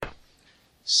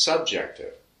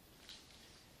subjective.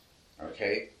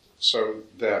 Okay? So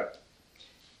that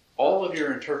all of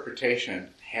your interpretation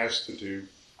has to do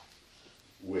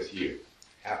with you.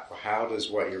 How does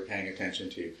what you're paying attention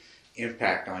to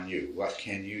impact on you? What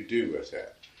can you do with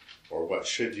it? Or what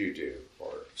should you do?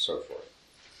 Or so forth.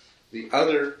 The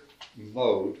other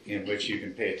mode in which you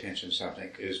can pay attention to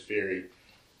something is very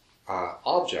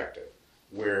objective,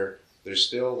 where there's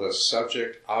still the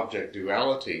subject-object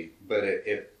duality, but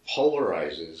it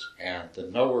polarizes and the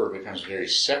knower becomes very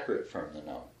separate from the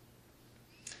known.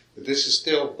 But this is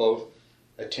still both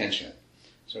attention.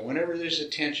 So whenever there's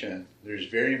attention, there's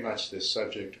very much this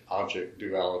subject-object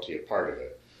duality a part of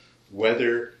it.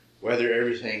 Whether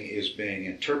everything is being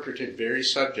interpreted very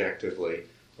subjectively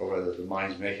or whether the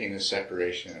mind's making the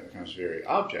separation and it becomes very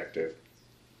objective,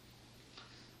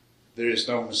 there is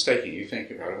no mistaking. You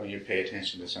think about it when you pay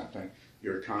attention to something,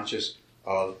 you're conscious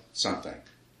of something.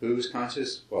 Who's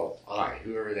conscious? Well, I,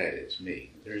 whoever that is,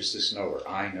 me. There's this knower.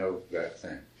 I know that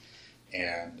thing.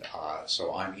 And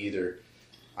so I'm either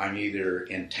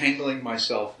entangling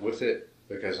myself with it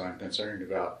because I'm concerned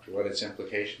about what its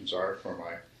implications are for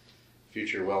my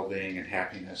future well-being and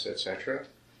happiness, etc.,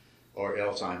 or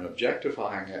else I'm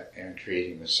objectifying it and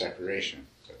creating the separation.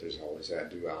 But there's always that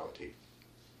duality.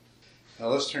 Now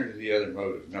let's turn to the other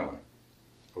mode of knowing,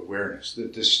 awareness, the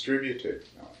distributed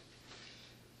knowing.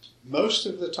 Most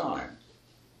of the time,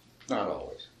 not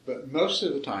always, but most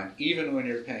of the time, even when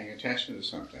you're paying attention to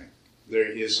something,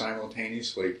 there is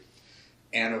simultaneously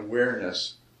an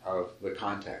awareness of the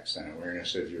context, an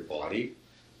awareness of your body,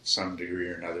 some degree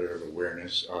or another of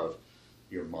awareness of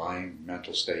your mind,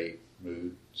 mental state,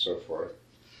 mood, so forth,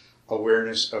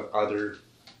 awareness of other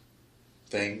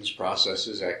things,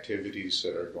 processes, activities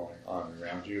that are going on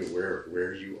around you, aware of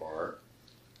where you are.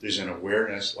 There's an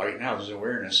awareness, right now there's an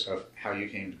awareness of how you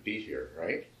came to be here,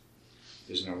 right?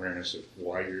 There's an awareness of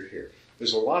why you're here.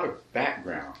 There's a lot of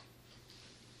background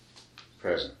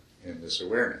present in this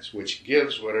awareness, which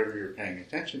gives whatever you're paying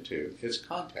attention to its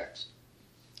context.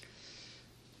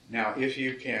 Now, if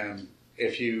you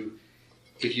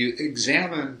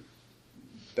examine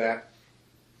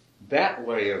that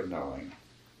way of knowing,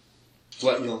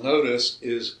 what you'll notice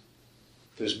is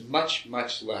there's much,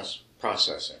 much less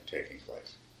processing taking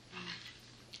place.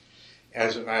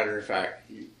 As a matter of fact,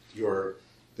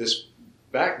 this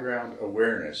background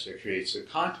awareness that creates the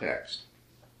context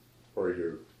for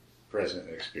your present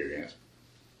experience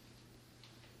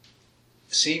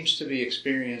seems to be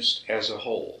experienced as a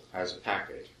whole, as a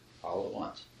package, all at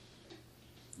once.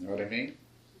 You know what I mean?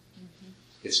 Mm-hmm.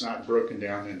 It's not broken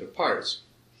down into parts.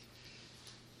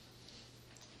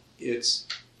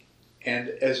 And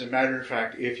as a matter of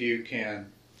fact, if you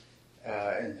can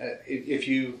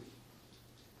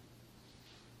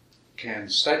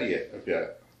study it a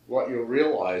bit, what you'll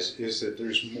realize is that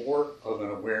there's more of an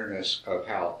awareness of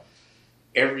how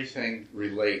everything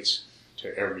relates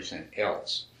to everything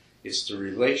else. It's the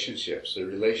relationships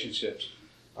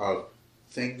of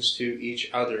things to each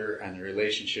other and the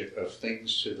relationship of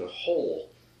things to the whole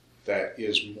that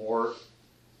is more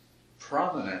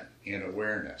prominent in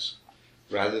awareness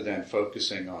rather than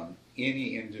focusing on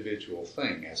any individual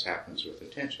thing as happens with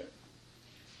attention.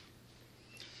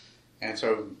 And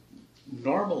so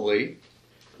normally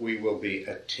we will be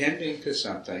attending to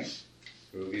something.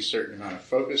 There will be a certain amount of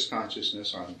focused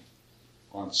consciousness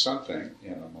on something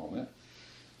in a moment,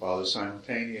 while there's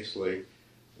simultaneously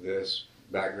this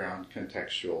background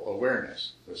contextual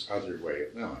awareness, this other way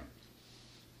of knowing.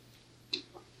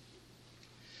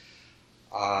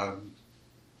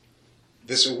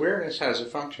 This awareness has a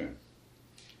function.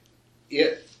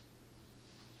 It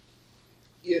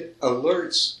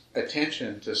alerts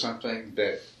attention to something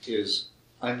that is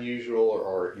unusual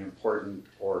or important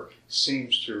or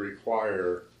seems to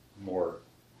require more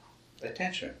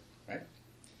attention, right?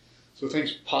 So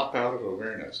things pop out of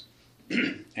awareness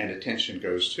and attention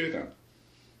goes to them.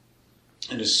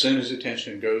 And as soon as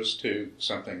attention goes to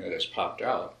something that has popped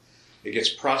out, it gets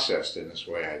processed in this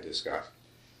way I discussed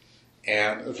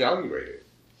and evaluated,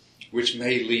 which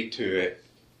may lead to it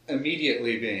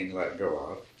immediately being let go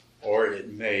of, or it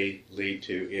may lead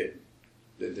to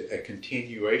a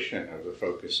continuation of the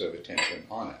focus of attention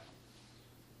on it.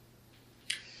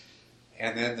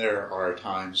 And then there are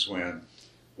times when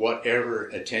whatever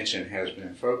attention has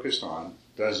been focused on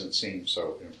doesn't seem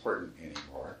so important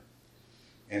anymore.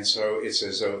 And so it's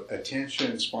as though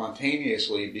attention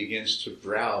spontaneously begins to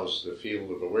browse the field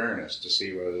of awareness to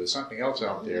see whether there's something else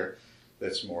out there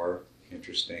that's more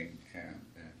interesting and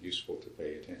useful to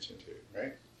pay attention to,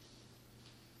 right?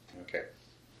 Okay.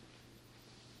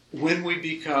 When we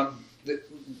become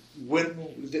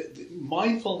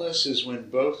Mindfulness is when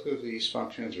both of these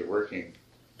functions are working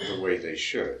the way they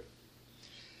should.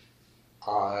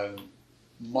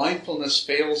 Mindfulness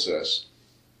fails us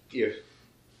if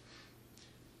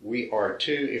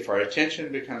if our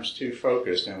attention becomes too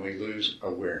focused and we lose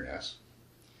awareness,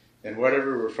 and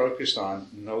whatever we're focused on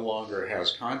no longer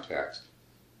has context.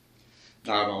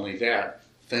 Not only that,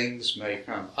 things may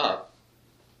come up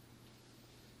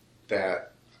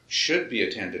that should be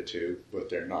attended to, but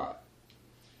they're not.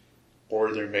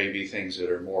 Or there may be things that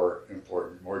are more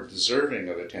important, more deserving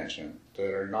of attention,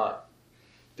 that are not,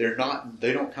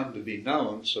 they don't come to be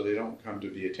known, so they don't come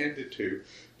to be attended to,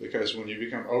 because when you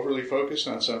become overly focused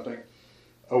on something,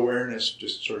 awareness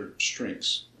just sort of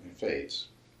shrinks and fades.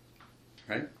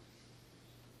 Right?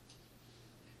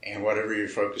 And whatever you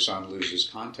focus on loses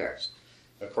context.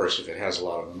 Of course, if it has a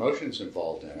lot of emotions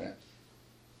involved in it,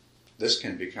 this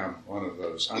can become one of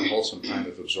those unwholesome kind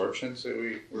of absorptions that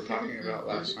we were talking about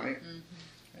last night.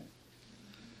 Okay.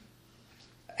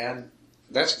 And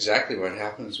that's exactly what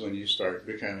happens when you start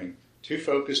becoming too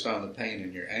focused on the pain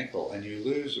in your ankle and you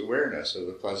lose awareness of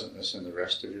the pleasantness in the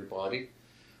rest of your body,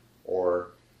 or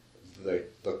the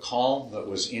calm that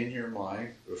was in your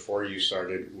mind before you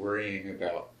started worrying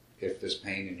about if this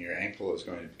pain in your ankle is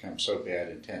going to become so bad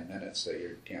in 10 minutes that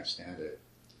you can't stand it.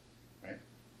 Right?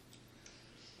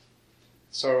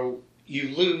 So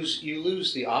you lose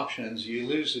the options, you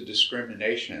lose the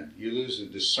discrimination, you lose the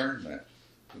discernment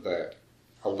that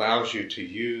allows you to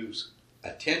use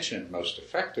attention most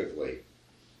effectively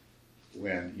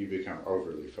when you become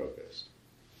overly focused.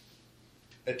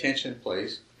 Attention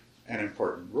plays an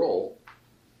important role.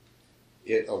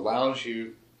 It allows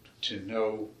you to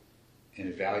know and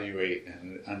evaluate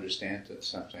and understand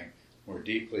something more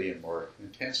deeply and more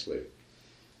intensely.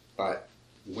 But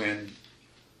when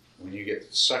you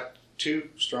get sucked too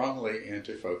strongly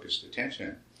into focused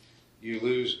attention, you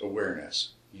lose awareness,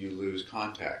 you lose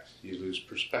contact, you lose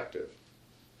perspective.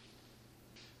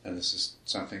 And this is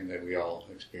something that we all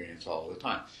experience all the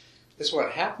time. This is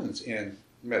what happens in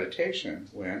meditation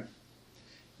when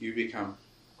you become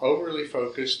overly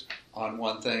focused on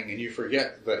one thing and you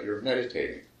forget that you're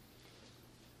meditating.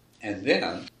 And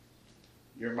then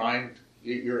your mind,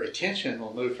 your attention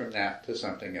will move from that to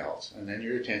something else. And then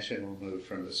your attention will move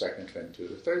from the second thing to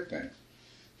the third thing.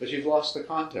 But you've lost the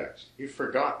context. You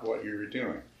forgot what you were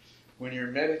doing. When you're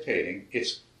meditating,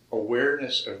 it's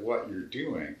awareness of what you're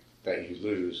doing that you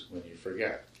lose when you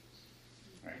forget.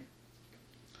 Right?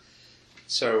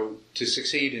 So to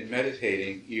succeed in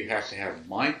meditating, you have to have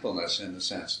mindfulness in the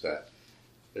sense that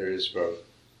there is both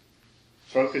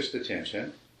focused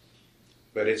attention,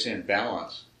 but it's in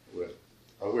balance with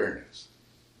awareness.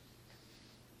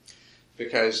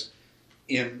 Because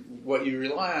in what you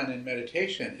rely on in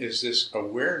meditation is this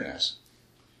awareness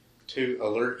to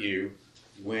alert you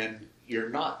when you're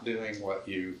not doing what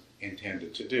you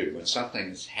intended to do, when something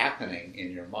is happening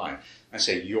in your mind. I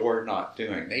say you're not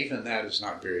doing. Even that is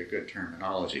not very good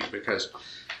terminology, because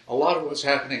a lot of what's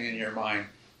happening in your mind,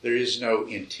 there is no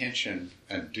intention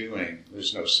and doing,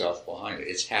 there's no self behind it.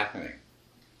 It's happening.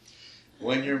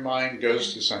 When your mind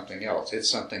goes to something else, it's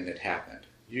something that happened.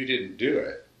 You didn't do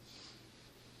it.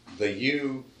 The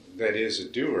you that is a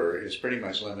doer is pretty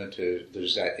much limited.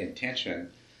 There's that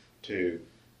intention to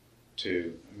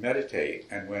meditate,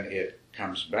 and when it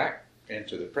comes back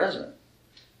into the present,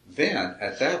 then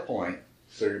at that point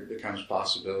there becomes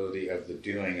possibility of the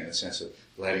doing in a sense of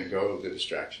letting go of the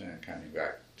distraction and coming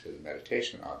back to the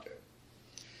meditation object.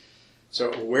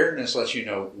 So awareness lets you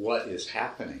know what is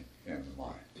happening in the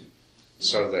mind,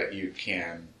 so that you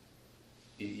can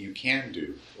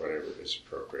do whatever is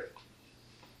appropriate.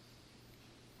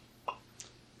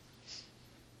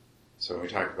 So when we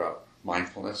talk about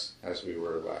mindfulness, as we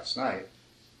were last night,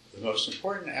 the most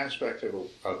important aspect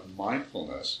of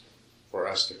mindfulness for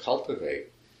us to cultivate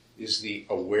is the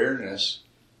awareness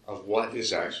of what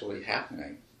is actually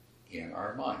happening in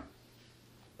our mind.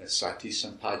 The sati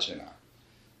sampajana,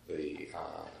 the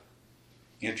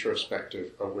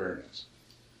introspective awareness.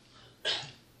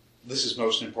 This is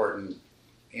most important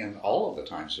in all of the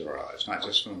times of our lives, not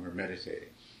just when we're meditating,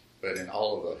 but in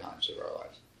all of the times of our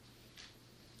lives.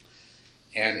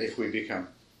 And if we become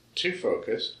too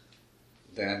focused,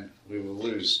 then we will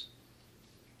lose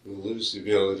the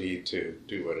ability to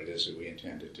do what it is that we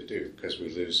intended to do, because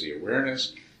we lose the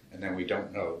awareness, and then we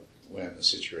don't know when the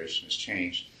situation has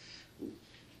changed.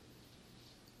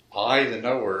 I, the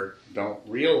knower, don't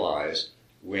realize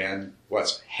when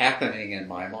what's happening in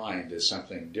my mind is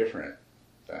something different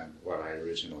than what I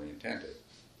originally intended.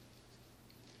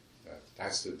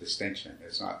 That's the distinction.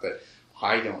 It's not that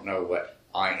I don't know what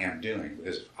I am doing,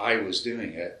 because if I was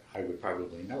doing it, I would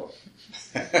probably know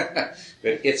it.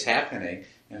 But it's happening,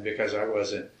 and because I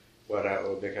wasn't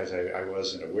I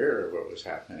wasn't aware of what was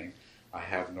happening, I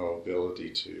have no ability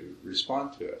to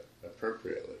respond to it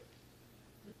appropriately.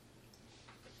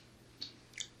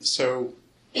 So,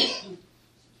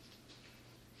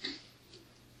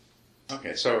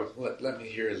 okay, so let me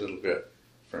hear a little bit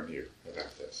from you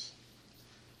about this.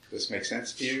 Does this make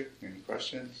sense to you? Any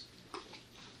questions?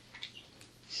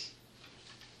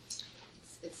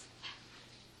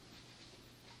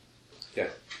 Yeah.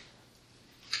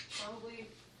 Probably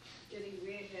getting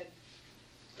way ahead,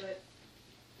 but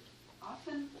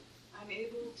often I'm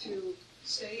able to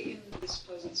stay in this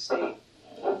pleasant state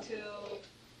until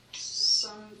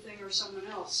something or someone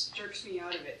else jerks me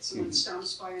out of it. Someone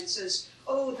stomps by and says,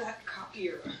 "Oh, that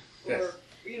copier," or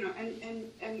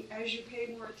and as you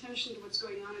pay more attention to what's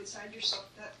going on inside yourself,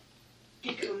 that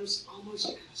becomes almost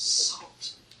an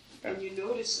assault, and you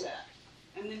notice that,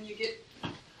 and then you get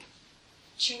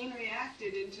chain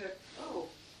reacted into, oh,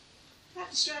 that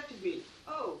distracted me.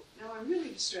 Oh, now I'm really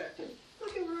distracted.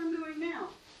 Look at where I'm going now.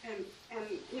 And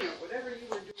whatever you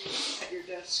were doing at your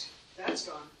desk, that's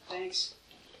gone. Thanks.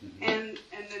 Mm-hmm. And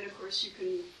then of course you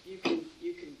can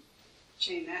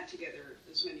chain that together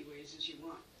as many ways as you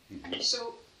want. Mm-hmm.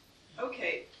 So,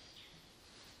 okay,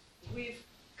 we've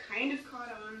kind of caught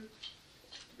on,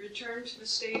 returned to the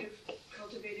state of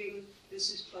cultivating this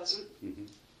is pleasant. Mm-hmm.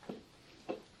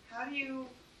 How do you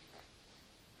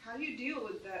deal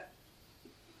with that?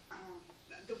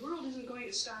 The world isn't going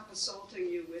to stop assaulting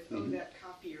you with, oh, that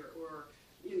copier, or,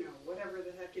 whatever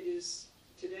the heck it is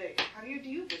today. How do you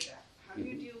deal with that? How do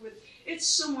you deal with, it's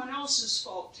someone else's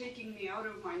fault taking me out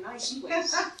of my nice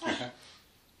place?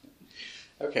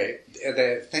 Okay,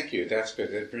 thank you. That's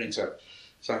good. It brings up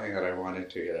something that I wanted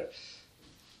to get at.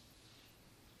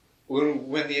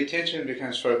 When the attention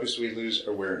becomes focused, we lose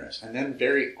awareness. And then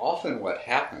very often what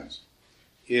happens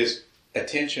is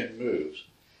attention moves.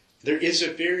 There's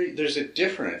a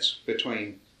difference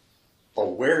between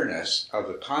awareness of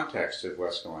the context of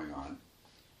what's going on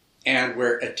and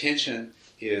where attention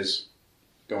is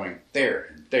going there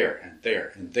and there and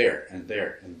there and there and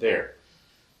there and there.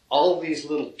 All these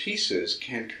little pieces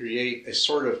can create a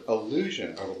sort of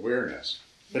illusion of awareness,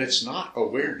 but it's not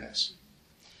awareness.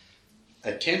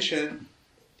 Attention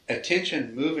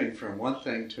moving from one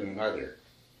thing to another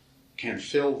can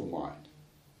fill the mind.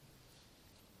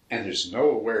 And there's no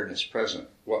awareness present.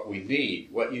 What you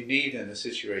need in the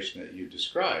situation that you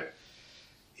described,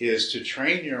 is to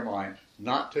train your mind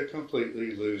not to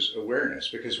completely lose awareness.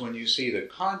 Because when you see the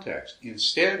context,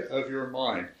 instead of your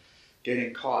mind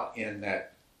getting caught in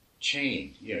that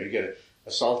chain, you get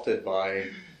assaulted by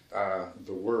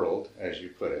the world, as you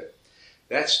put it,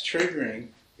 that's triggering.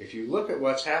 If you look at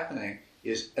what's happening,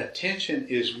 is attention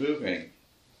is moving,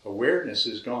 awareness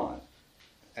is gone.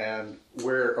 And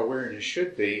where awareness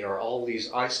should be are all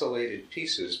these isolated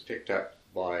pieces picked up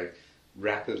by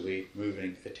rapidly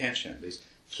moving attention. These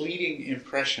fleeting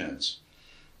impressions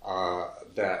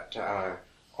that are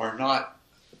not,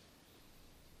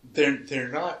 they're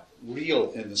not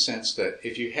real in the sense that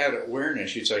if you had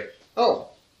awareness, you'd say, oh,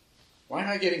 why am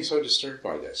I getting so disturbed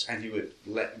by this? And you would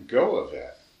let go of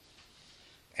it.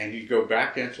 And you'd go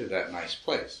back into that nice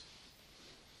place.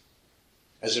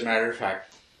 As a matter of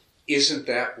fact, isn't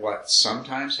that what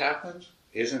sometimes happens?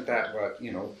 Isn't that what,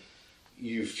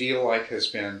 you feel like has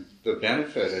been the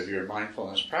benefit of your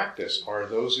mindfulness practice? Are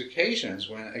those occasions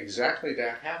when exactly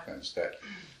that happens,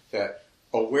 that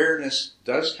awareness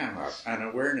does come up, and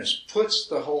awareness puts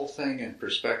the whole thing in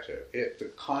perspective.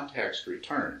 The context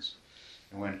returns.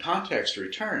 And when context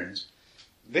returns,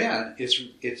 then it's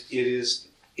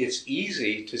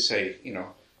easy to say,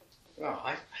 well,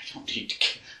 I don't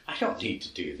need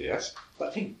to do this.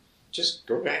 Let me just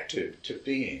go back to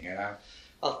being, and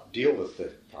I'll deal with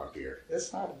the copier.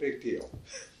 It's not a big deal.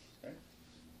 Right?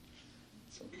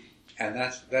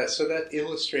 So that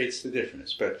illustrates the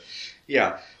difference. But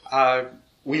yeah,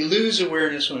 we lose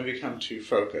awareness when we become too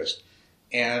focused,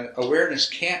 and awareness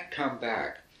can't come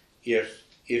back if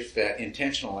that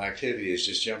intentional activity is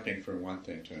just jumping from one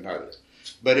thing to another.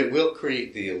 But it will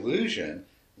create the illusion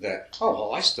that, oh,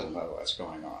 well, I still know what's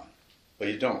going on. But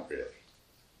you don't really.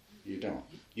 You don't.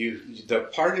 The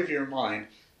part of your mind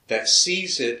that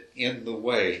sees it in the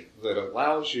way that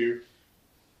allows you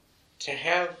to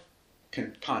have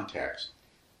context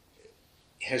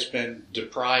has been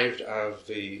deprived of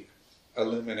the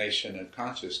illumination of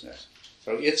consciousness.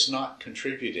 So it's not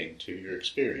contributing to your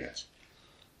experience.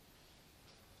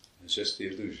 It's just the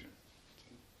illusion.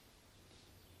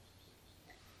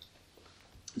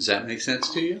 Does that make sense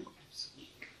to you?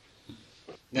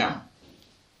 Now,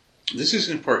 this is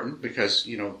important because,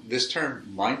 this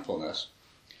term mindfulness,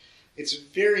 it's a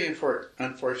very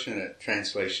unfortunate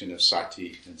translation of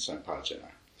sati and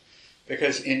sampajana.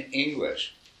 Because in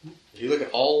English, if you look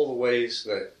at all the ways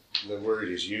that the word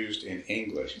is used in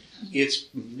English, its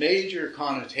major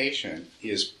connotation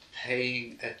is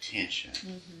paying attention.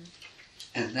 Mm-hmm.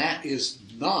 And that is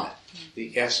not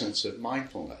the essence of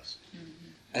mindfulness.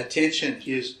 Mm-hmm. Attention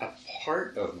is a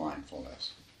part of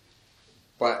mindfulness,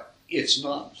 but it's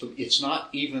not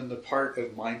even the part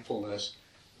of mindfulness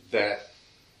that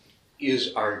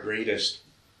is our greatest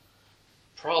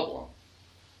problem.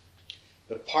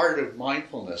 The part of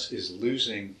mindfulness is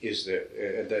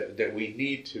that we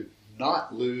need to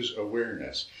not lose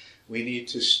awareness. We need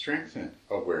to strengthen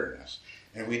awareness.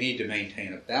 And we need to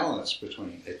maintain a balance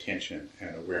between attention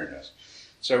and awareness.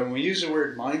 So when we use the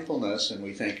word mindfulness and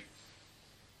we think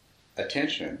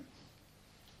attention,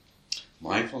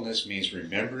 mindfulness means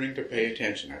remembering to pay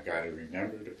attention. I've got to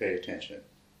remember to pay attention.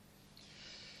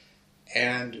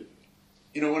 And,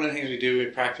 one of the things we do, we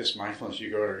practice mindfulness.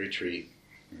 You go to a retreat,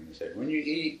 and they say, when you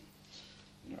eat,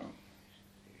 you're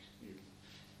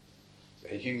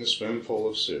taking the spoonful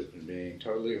of soup and being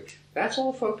totally, that's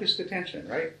all focused attention,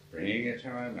 right? Bringing it to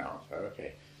my mouth,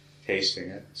 okay. Tasting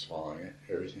it, swallowing it,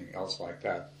 everything else like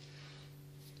that.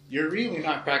 You're really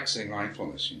not practicing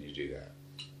mindfulness when you do that.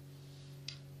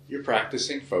 You're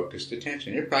practicing focused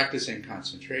attention. You're practicing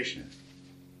concentration.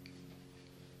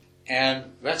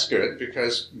 And that's good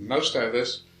because most of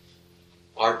us,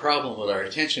 our problem with our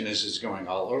attention is it's going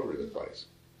all over the place.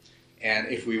 And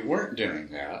if we weren't doing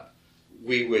that,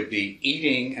 we would be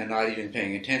eating and not even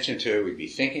paying attention to it. We'd be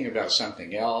thinking about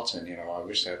something else, and I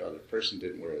wish that other person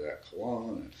didn't wear that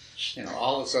cologne, and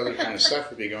all this other kind of stuff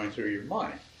would be going through your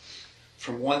mind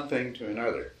from one thing to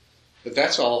another. But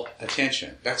that's all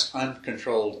attention. That's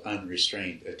uncontrolled,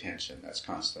 unrestrained attention. That's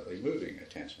constantly moving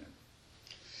attention.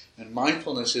 And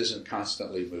mindfulness isn't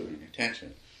constantly moving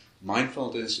attention.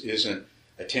 Mindfulness isn't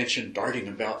attention darting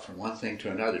about from one thing to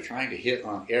another, trying to hit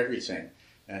on everything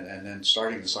and then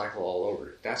starting the cycle all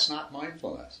over. That's not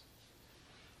mindfulness.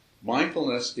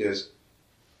 Mindfulness is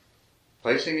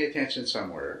placing attention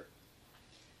somewhere,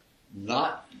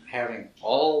 not having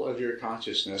all of your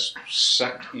consciousness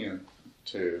sucked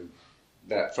into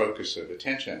that focus of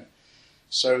attention,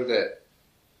 so that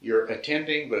you're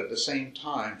attending, but at the same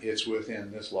time, it's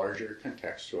within this larger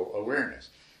contextual awareness.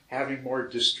 Having more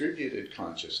distributed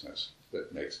consciousness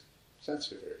that makes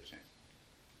sense of everything.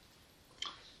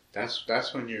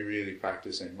 That's when you're really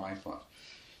practicing mindfulness.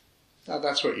 Now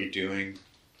that's what you're doing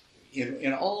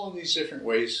in all of these different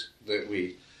ways that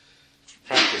we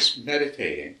practice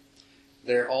meditating.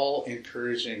 They're all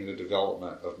encouraging the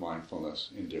development of mindfulness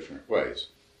in different ways.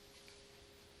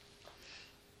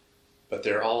 But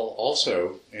they're all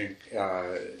also,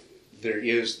 there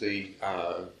is the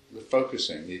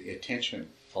focusing, the attention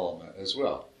element as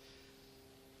well.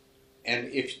 And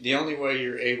if the only way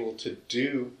you're able to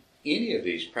do any of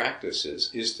these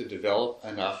practices is to develop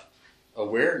enough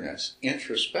awareness,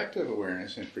 introspective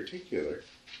awareness in particular,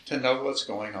 to know what's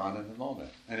going on in the moment.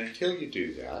 And until you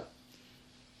do that,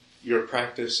 your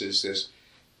practice is this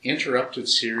interrupted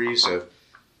series of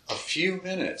a few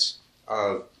minutes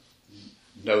of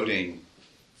noting,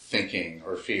 thinking,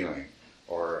 or feeling,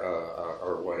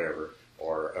 or whatever,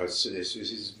 or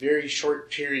these very short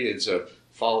periods of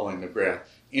following the breath,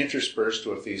 interspersed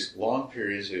with these long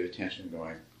periods of attention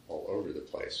going all over the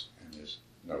place, and there's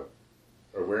no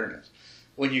awareness.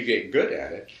 When you get good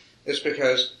at it, it's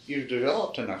because you've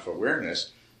developed enough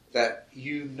awareness that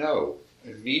you know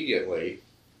immediately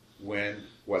when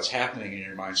what's happening in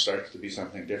your mind starts to be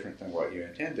something different than what you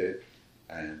intended,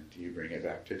 and you bring it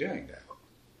back to doing that,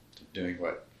 to doing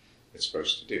what it's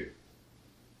supposed to do.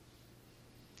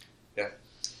 Yeah?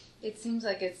 It seems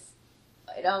like it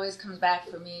always comes back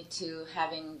for me to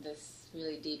having this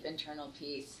really deep internal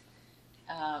peace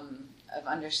of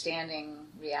understanding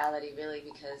reality, really,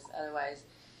 because otherwise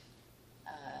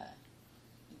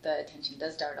the attention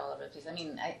does dart all over the place. I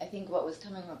mean, I think what was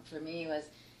coming up for me was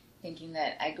thinking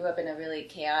that I grew up in a really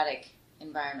chaotic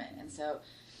environment, and so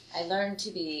I learned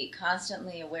to be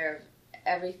constantly aware of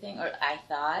everything, or I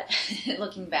thought,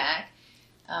 looking back,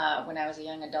 when I was a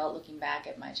young adult, looking back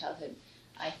at my childhood,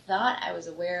 I thought I was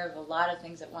aware of a lot of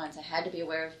things at once. I had to be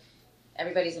aware of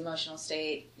everybody's emotional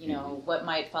state, what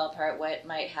might fall apart, what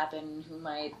might happen, who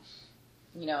might,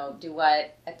 do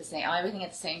what everything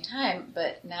at the same time.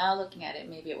 But now looking at it,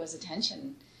 maybe it was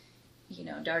attention,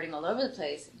 darting all over the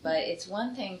place. But it's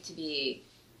one thing to be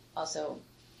also,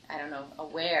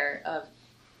 aware of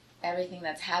everything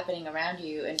that's happening around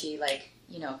you and be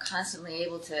constantly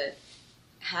able to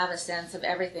have a sense of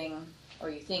everything or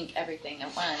you think everything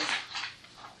at once,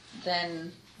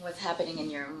 then what's happening in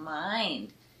your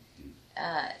mind,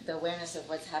 the awareness of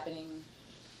what's happening,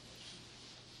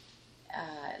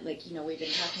 we've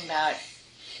been talking about,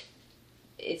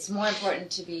 it's more important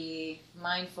to be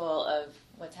mindful of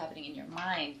what's happening in your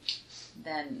mind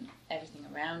than everything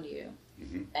around you.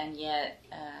 Mm-hmm. And yet,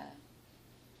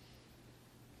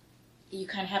 you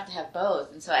kind of have to have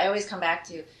both. And so I always come back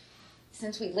to,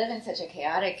 since we live in such a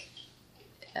chaotic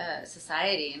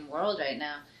society and world right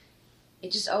now,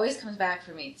 it just always comes back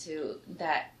for me to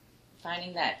that,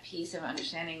 finding that peace of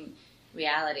understanding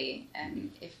reality.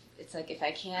 And if it's like, if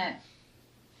I can't,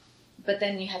 but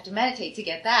then you have to meditate to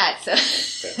get that. So,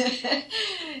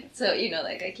 so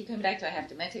I keep coming back to, I have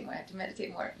to meditate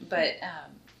more. But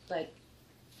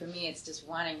for me, it's just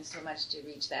wanting so much to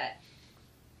reach that,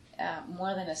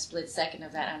 more than a split second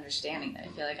of that understanding, that I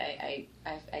feel like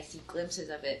I see glimpses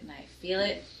of it and I feel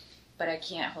it, but I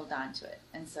can't hold on to it.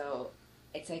 And so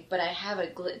it's like, but I have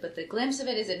but the glimpse of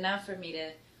it is enough for me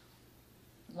to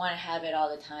want to have it all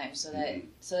the time, so that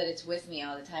it's with me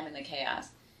all the time in the chaos.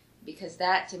 Because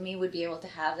that, to me, would be able to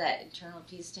have that internal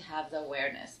peace, to have the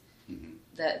awareness. Mm-hmm.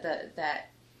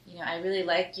 I really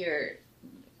like your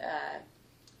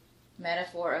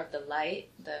metaphor of the light,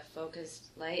 the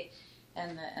focused light,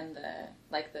 and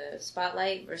the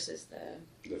spotlight versus the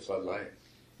floodlight.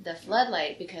 The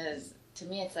floodlight, because to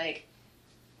me it's like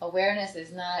awareness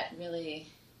is not really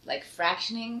like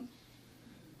fractioning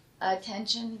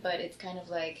attention, but it's kind of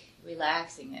like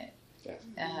relaxing it.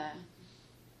 Yeah.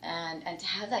 And to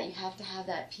have that, you have to have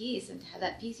that peace, and to have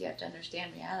that peace, you have to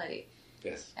understand reality.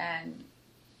 Yes. And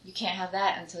you can't have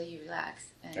that until you relax.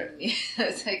 And right.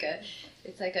 it's like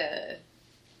a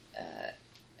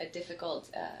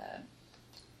difficult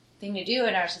thing to do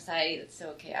in our society that's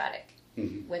so chaotic.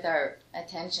 Mm-hmm. With our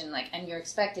attention, and you're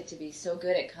expected to be so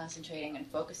good at concentrating and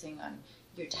focusing on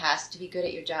your task. To be good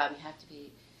at your job, you have to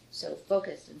be so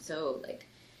focused and so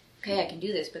okay, I can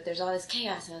do this, but there's all this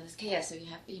chaos, so you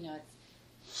have,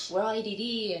 we're all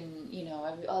ADD, and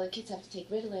all the kids have to take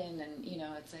Ritalin, and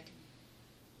it's like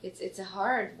it's a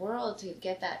hard world to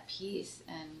get that peace,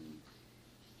 and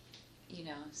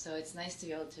so it's nice to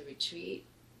be able to retreat,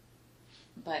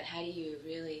 but how do you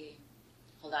really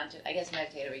hold on to it? I guess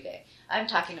meditate every day. I'm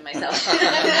talking to myself. Well,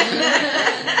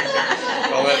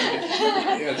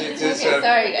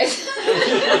 sorry guys.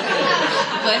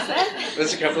 What's that?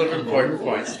 There's a couple of important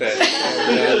points that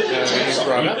you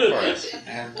brought up for us,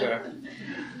 and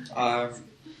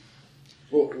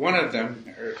one of them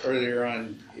earlier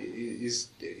on is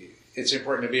it's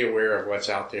important to be aware of what's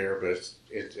out there, but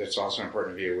it's also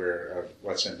important to be aware of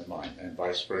what's in the mind, and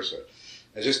vice versa.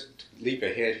 I just leap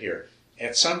ahead here.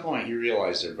 At some point, you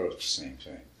realize they're both the same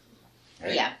thing.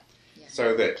 Right? Yeah.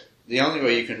 So that the only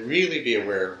way you can really be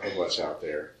aware of what's out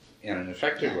there in an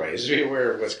effective way is to be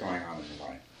aware of what's going on in the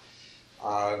mind.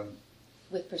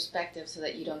 With perspective, so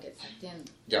that you don't get sucked in.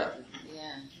 Yeah.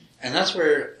 Yeah. And that's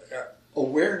where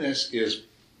awareness is,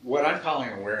 what I'm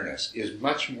calling awareness, is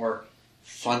much more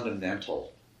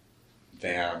fundamental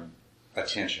than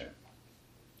attention.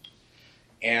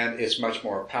 And it's much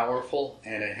more powerful,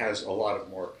 and it has a lot of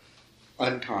more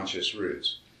unconscious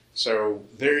roots. So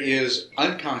there is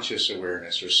unconscious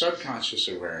awareness or subconscious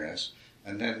awareness,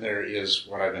 and then there is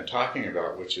what I've been talking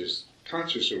about, which is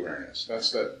conscious awareness.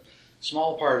 That's that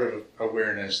small part of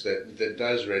awareness that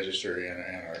does register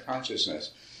in our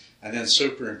consciousness. And then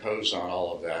superimposed on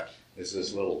all of that is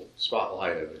this little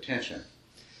spotlight of attention.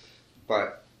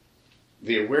 But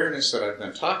the awareness that I've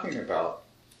been talking about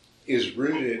is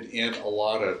rooted in a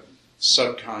lot of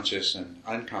subconscious and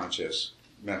unconscious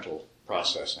mental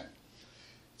processing.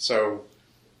 So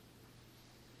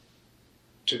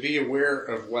to be aware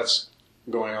of what's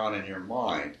going on in your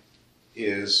mind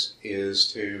is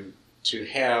to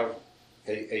have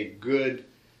a good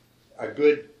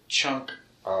chunk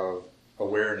of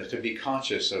awareness, to be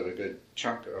conscious of a good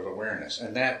chunk of awareness,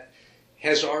 and that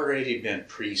has already been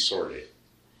pre-sorted.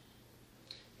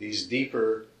 These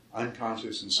deeper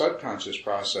unconscious and subconscious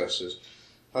processes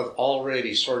have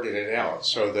already sorted it out,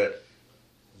 so that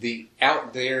the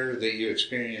out there that you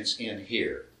experience in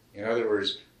here, in other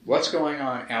words, what's going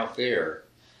on out there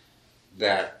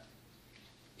that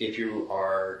if you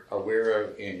are aware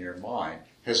of in your mind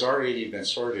has already been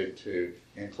sorted to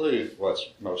include what's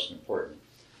most important.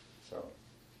 So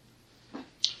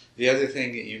the other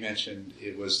thing that you mentioned,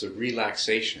 it was the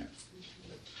relaxation.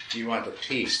 You want the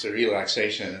peace, the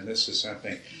relaxation, and this is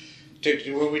something,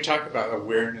 when we talk about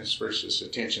awareness versus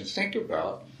attention, think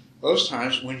about those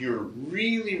times when you're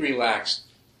really relaxed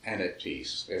and at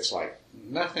peace. It's like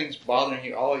nothing's bothering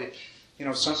you.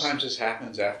 Sometimes this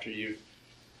happens after you've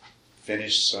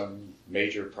finished some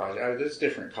major project. There's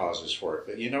different causes for it,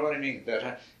 but you know what I mean?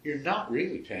 That you're not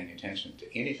really paying attention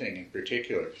to anything in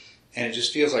particular, and it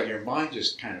just feels like your mind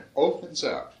just kind of opens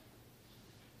up,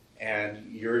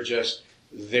 and you're just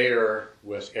there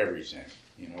with everything.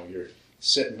 You know, you're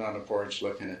sitting on a porch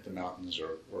looking at the mountains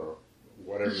or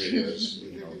whatever it is,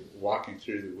 you know, walking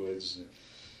through the woods,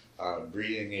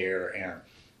 breathing the air, and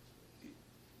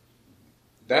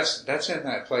that's in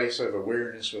that place of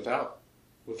awareness without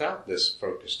this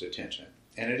focused attention.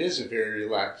 And it is a very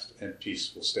relaxed and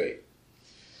peaceful state.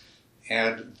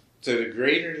 And to the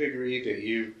greater degree that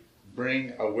you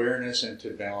bring awareness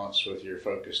into balance with your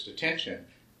focused attention,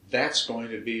 that's going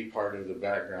to be part of the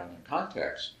background and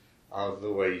context of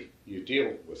the way you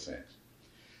deal with things.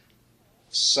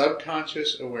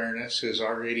 Subconscious awareness is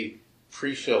already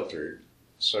pre-filtered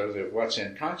so that what's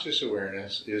in conscious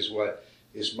awareness is what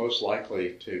is most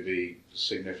likely to be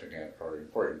significant or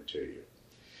important to you.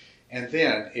 And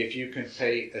then, if you can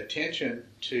pay attention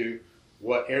to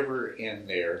whatever in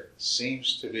there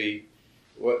seems to be,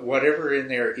 whatever in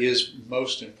there is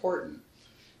most important,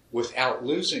 without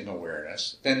losing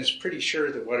awareness, then it's pretty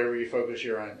sure that whatever you focus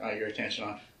your attention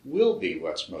on will be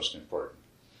what's most important.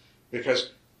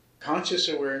 Because conscious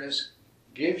awareness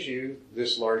gives you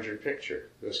this larger picture,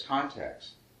 this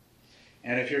context.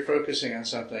 And if you're focusing on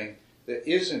something that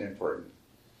isn't important,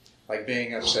 like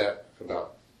being upset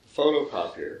about the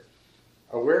photocopier,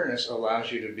 awareness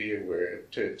allows you to be aware,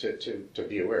 to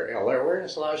be aware.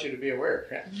 Awareness allows you to be aware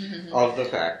of the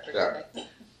fact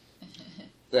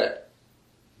that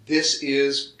this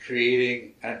is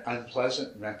creating an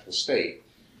unpleasant mental state.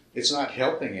 It's not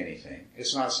helping anything.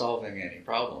 It's not solving any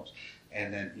problems.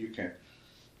 And then you can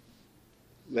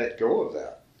let go of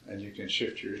that, and you can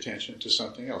shift your attention to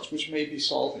something else, which may be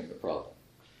solving the problem,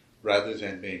 rather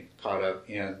than being caught up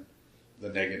in the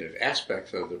negative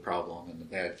aspects of the problem and the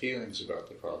bad feelings about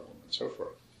the problem and so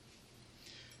forth.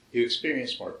 You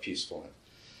experience more peacefulness.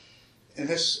 And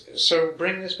so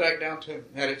bring this back down to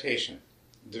meditation,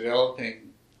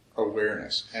 developing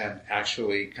awareness and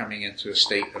actually coming into a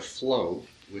state of flow,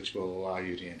 which will allow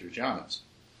you to enter jhanas.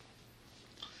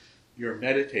 You're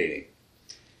meditating,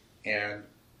 and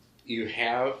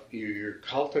you're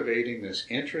cultivating this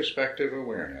introspective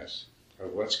awareness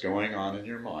of what's going on in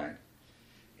your mind,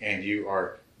 and you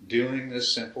are doing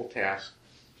this simple task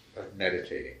of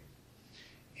meditating.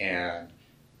 And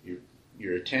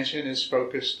your attention is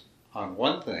focused on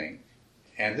one thing,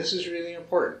 and this is really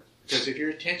important, because if your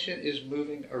attention is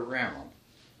moving around,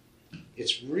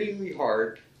 it's really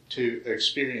hard to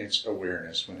experience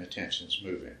awareness when attention's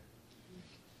moving.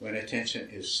 When attention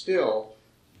is still,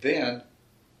 then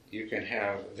you can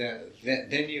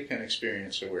then you can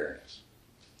experience awareness.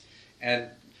 And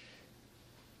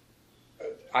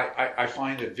I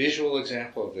find a visual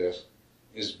example of this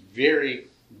is very,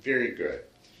 very good,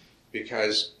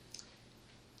 because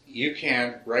you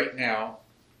can right now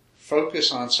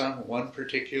focus on one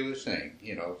particular thing.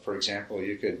 You know, for example,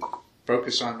 you could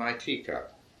focus on my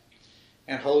teacup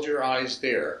and hold your eyes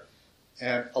there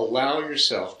and allow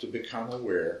yourself to become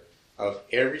aware of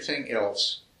everything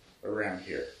else around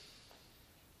here.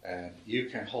 And you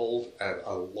can hold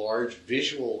a large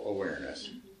visual awareness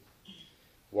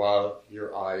while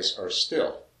your eyes are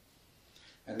still.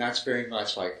 And that's very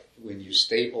much like when you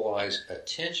stabilize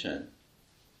attention,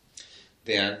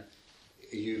 then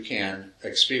you can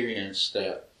experience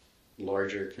that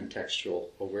larger contextual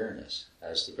awareness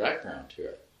as the background to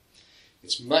it.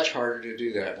 It's much harder to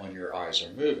do that when your eyes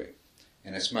are moving.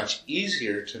 And it's much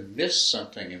easier to miss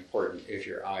something important if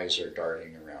your eyes are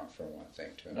darting around from one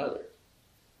thing to another.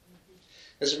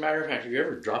 As a matter of fact, have you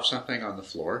ever dropped something on the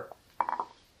floor?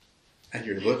 And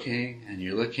you're looking, and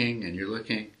you're looking, and you're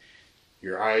looking.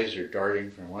 Your eyes are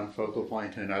darting from one focal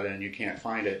point to another, and you can't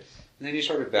find it. And then you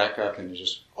sort of back up, and you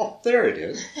just, oh, there it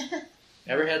is.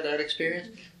 Ever had that experience?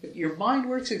 Your mind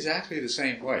works exactly the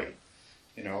same way.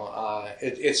 You know,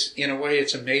 it's in a way,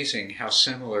 it's amazing how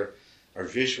similar our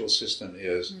visual system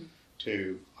is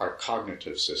to our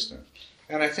cognitive system.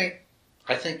 And I think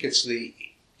it's the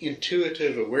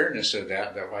intuitive awareness of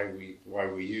that why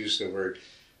we use the word,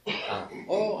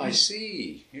 oh, I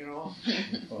see, you know,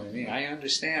 well, I mean, I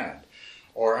understand.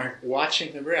 Or I'm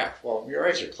watching the breath. Well, your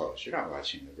eyes are closed. You're not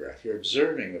watching the breath. You're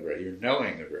observing the breath. You're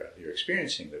knowing the breath. You're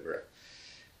experiencing the breath.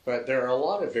 But there are a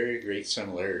lot of very great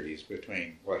similarities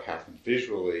between what happens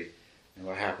visually and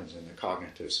what happens in the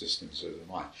cognitive systems of the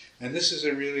mind. And this is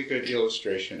a really good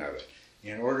illustration of it.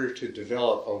 In order to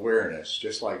develop awareness,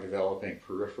 just like developing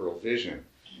peripheral vision,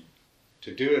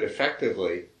 to do it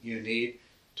effectively, you need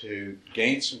to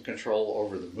gain some control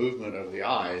over the movement of the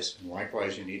eyes, and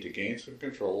likewise you need to gain some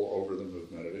control over the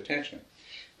movement of attention.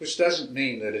 which doesn't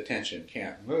mean that attention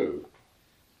can't move,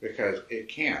 because it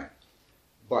can.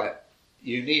 But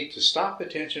you need to stop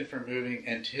attention from moving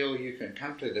until you can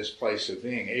come to this place of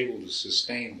being able to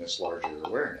sustain this larger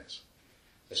awareness,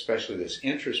 especially this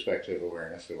introspective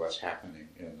awareness of what's happening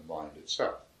in the mind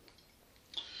itself.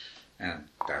 And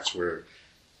that's where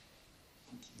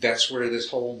this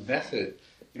whole method,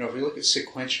 if we look at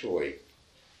sequentially,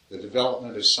 the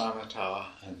development of samatha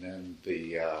and then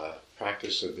the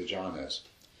practice of the jhanas,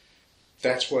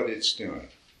 that's what it's doing.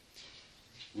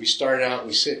 We start out,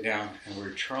 we sit down, and we're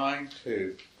trying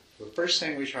to, the first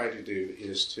thing we try to do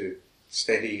is to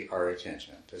steady our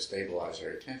attention, to stabilize our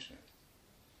attention.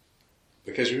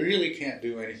 Because we really can't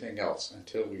do anything else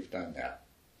until we've done that.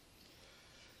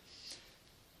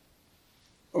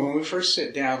 When we first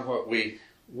sit down,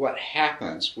 what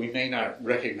happens, we may not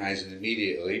recognize it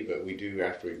immediately, but we do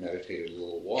after we've meditated a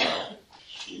little while,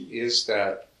 is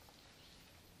that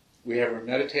we have a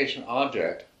meditation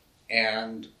object,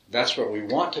 and that's what we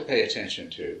want to pay attention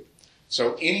to.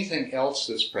 So anything else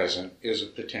that's present is a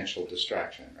potential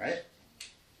distraction, right?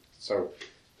 So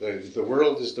the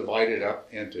world is divided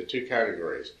up into two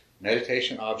categories,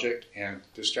 meditation object and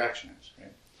distractions,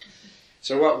 right?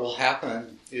 So what will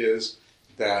happen is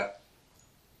that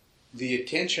the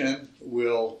attention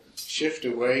will shift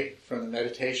away from the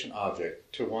meditation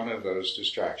object to one of those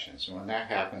distractions. And when that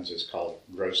happens, it's called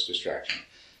gross distraction.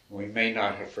 We may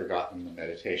not have forgotten the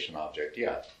meditation object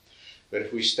yet. But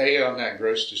if we stay on that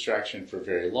gross distraction for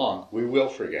very long, we will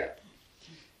forget.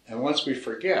 And once we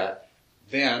forget,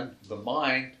 then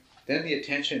the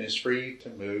attention is free to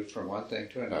move from one thing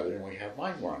to another, and we have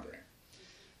mind wandering.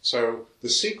 So the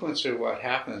sequence of what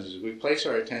happens is we place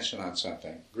our attention on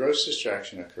something, gross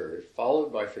distraction occurs,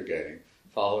 followed by forgetting,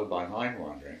 followed by mind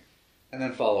wandering, and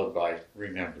then followed by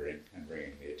remembering and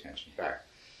bringing the attention back.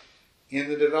 In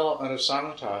the development of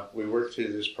samatha, we work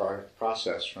through this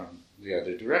process from the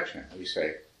other direction. We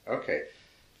say, okay,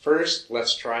 first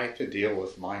let's try to deal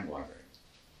with mind wandering.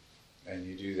 And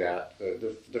you do that.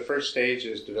 The first stage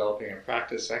is developing a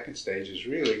practice. Second stage is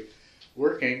really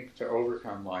working to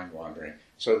overcome mind wandering.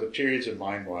 So the periods of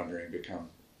mind wandering become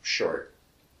short.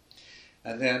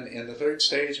 And then in the third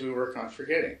stage, we work on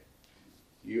forgetting.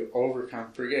 You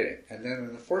overcome forgetting. And then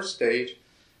in the fourth stage,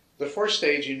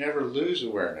 you never lose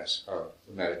awareness of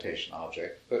the meditation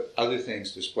object, but other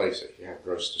things displace it. You have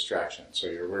gross distraction, so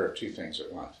you're aware of two things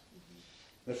at once.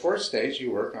 In the fourth stage,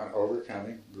 you work on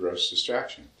overcoming gross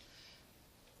distraction.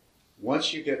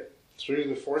 Once you get through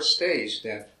the fourth stage,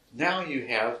 then now you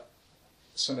have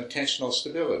some attentional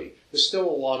stability. There's still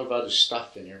a lot of other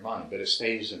stuff in your mind, but it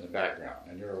stays in the background,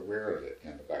 and you're aware of it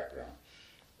in the background.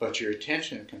 But your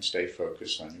attention can stay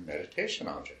focused on your meditation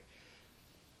object.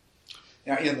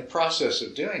 Now, in the process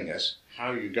of doing this,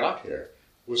 how you got here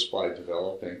was by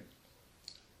developing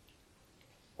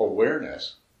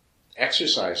awareness,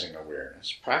 exercising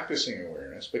awareness, practicing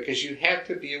awareness, because you had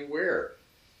to be aware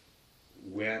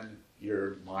when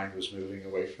your mind was moving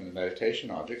away from the meditation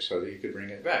object so that you could bring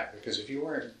it back. Because if you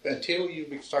weren't, until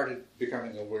you started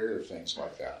becoming aware of things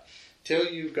like that, till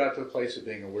you got to the place of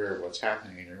being aware of what's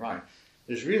happening in your mind,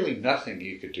 there's really nothing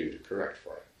you could do to correct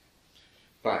for it.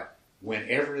 But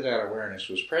whenever that awareness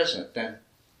was present,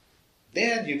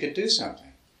 then you could do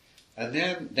something. And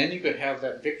then you could have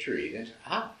that victory. Then,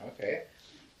 okay.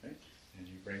 Right? And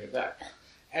you bring it back.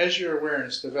 As your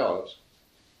awareness develops,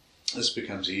 this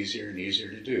becomes easier and easier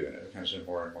to do, and it becomes a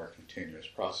more and more continuous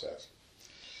process.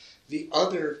 The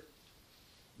other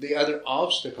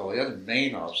obstacle, the other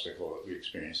main obstacle that we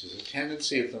experience is a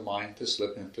tendency of the mind to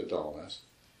slip into dullness,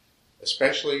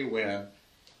 especially when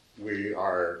we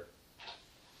are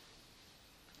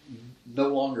no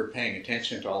longer paying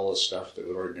attention to all the stuff that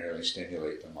would ordinarily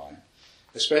stimulate the mind,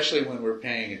 especially when we're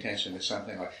paying attention to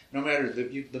something like, no matter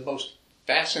the most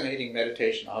fascinating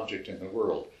meditation object in the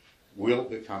world will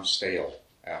become stale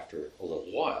after a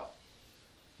little while,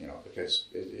 because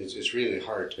it's really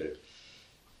hard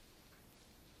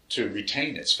to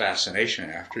retain its fascination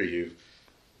after you've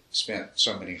spent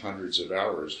so many hundreds of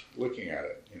hours looking at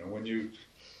it. When you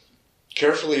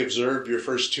carefully observe your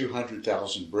first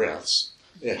 200,000 breaths,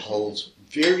 it holds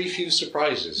very few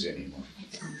surprises anymore.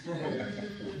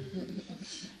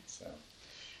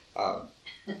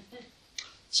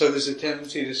 So there's a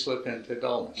tendency to slip into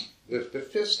dullness. The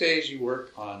fifth stage, you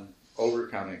work on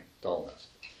overcoming dullness.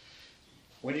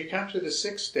 When you come to the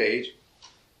sixth stage,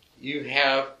 you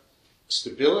have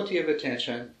stability of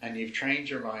attention, and you've trained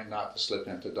your mind not to slip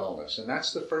into dullness. And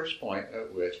that's the first point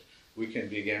at which we can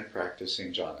begin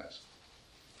practicing jhanas.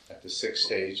 At the sixth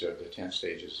stage of the 10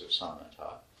 stages of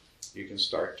samatha, you can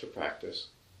start to practice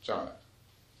jhana.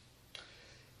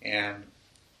 And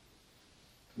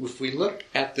if we look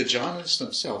at the jhanas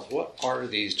themselves, what are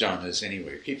these jhanas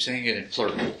anyway? We keep saying it in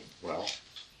plural. Well,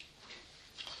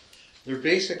 there are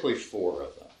basically 4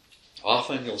 of them.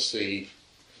 Often you'll see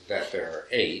that there are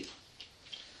 8,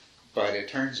 but it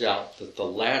turns out that the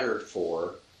latter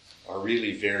 4 are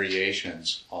really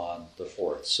variations on the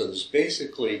 4th. So there's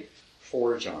basically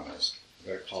 4 jhanas.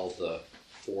 They're called the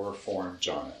 4-form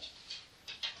jhanas.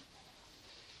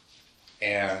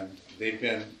 And they've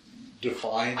been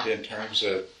defined in terms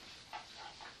of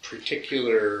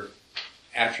particular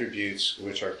attributes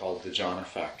which are called the jhana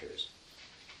factors.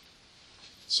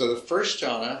 So the first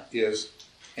jhana is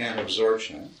an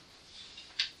absorption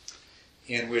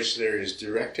in which there is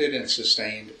directed and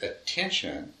sustained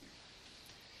attention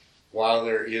while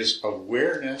there is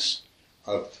awareness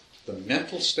of the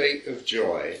mental state of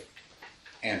joy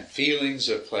and feelings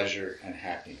of pleasure and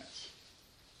happiness.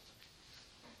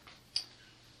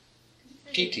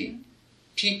 Piti.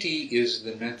 Piti is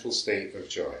the mental state of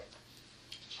joy.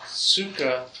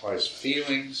 Sukha is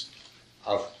feelings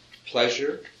of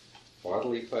pleasure,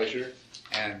 bodily pleasure,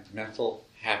 and mental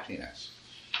happiness.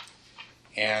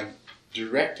 And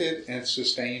directed and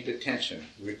sustained attention,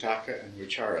 vitaka and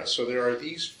vichara. So there are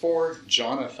these 4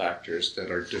 jhana factors that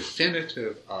are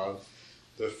definitive of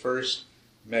the first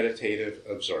meditative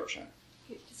absorption.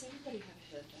 Does everybody have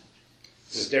a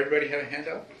handout? Does everybody have a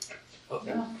handout?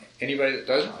 Okay. No. Anybody that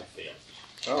doesn't? I failed.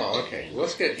 Oh, okay.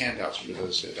 Let's get handouts for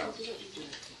those that don't. Do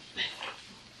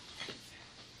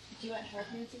you want hard,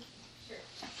 Nancy? Sure.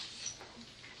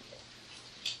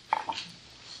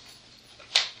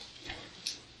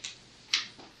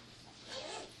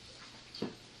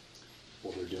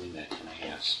 While we're doing that, can I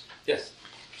ask? Yes.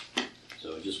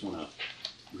 So I just want to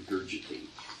regurgitate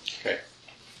Okay.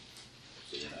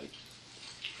 so that I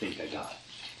think I got it.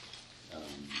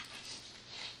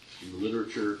 In the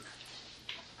literature,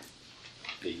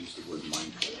 they use the word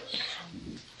mindfulness.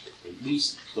 At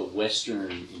least the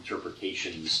Western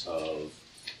interpretations of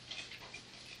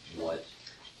what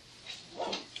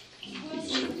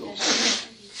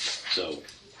so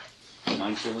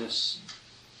mindfulness,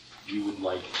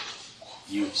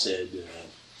 you've said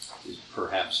is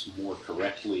perhaps more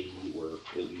correctly, or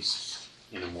at least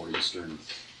in a more Eastern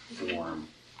form,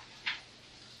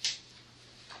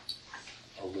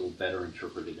 a little better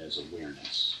interpreted as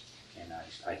awareness. And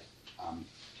I'm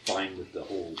fine with the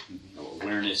whole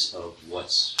awareness of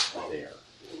what's there,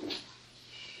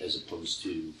 as opposed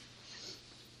to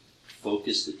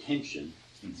focused attention,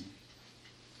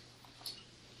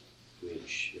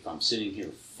 which if I'm sitting here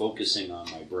focusing on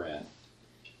my breath,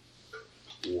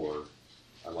 or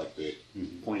I like the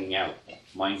pointing out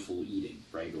mindful eating,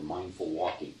 right, or mindful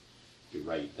walking, you're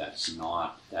right, that's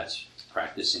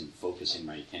practicing focusing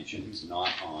my attention. It's not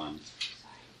on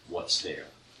what's there.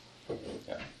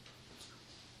 Yeah.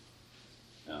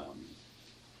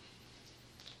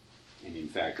 And in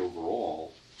fact,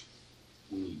 overall,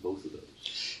 we need both of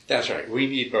those. That's right. We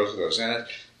need both of those. And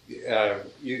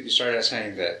you started out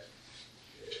saying that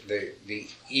the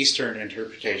Eastern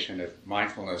interpretation of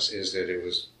mindfulness is that it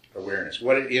was awareness.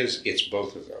 What it is, it's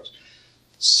both of those.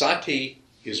 Sati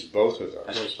is both of those.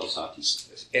 How do I spell sati?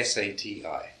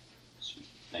 S-A-T-I. Sweet.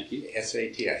 Thank you.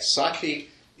 S-A-T-I. Sati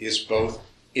is both,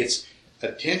 it's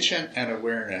attention and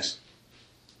awareness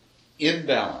in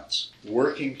balance,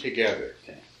 working together.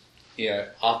 Okay. Yeah,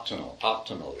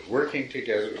 optimally, working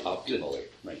together optimally.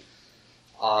 Right.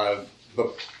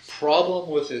 The problem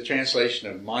with the translation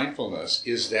of mindfulness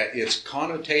is that its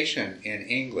connotation in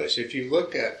English, if you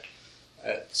look at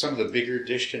some of the bigger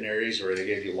dictionaries where they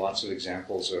give you lots of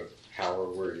examples of how a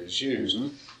word is used,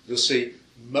 you'll see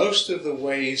most of the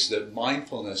ways that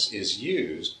mindfulness is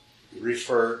used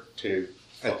refer to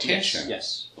attention.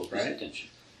 Yes. Focus right? attention.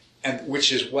 And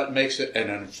which is what makes it an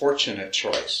unfortunate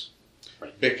choice.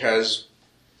 Right. Because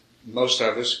most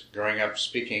of us, growing up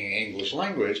speaking English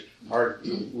language, we're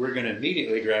going to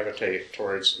immediately gravitate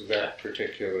towards that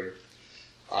particular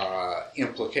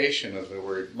implication of the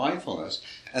word mindfulness.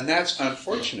 And that's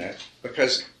unfortunate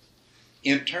because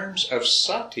in terms of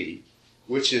sati,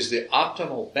 which is the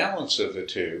optimal balance of the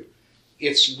two,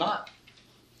 that's not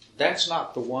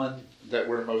the one that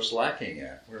we're most lacking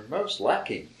in. We're most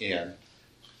lacking in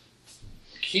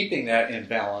keeping that in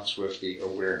balance with the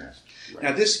awareness. Right.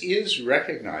 Now, this is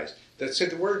recognized. That said,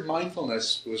 the word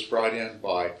mindfulness was brought in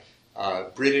by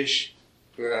British,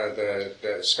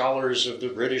 the scholars of the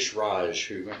British Raj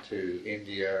who went to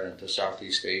India and to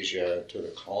Southeast Asia, to the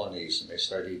colonies, and they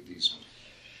studied these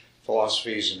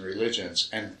philosophies and religions,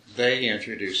 and they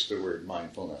introduced the word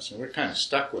mindfulness, and we're kind of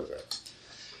stuck with it.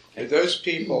 And those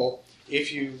people,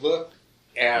 if you look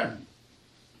at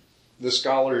the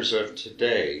scholars of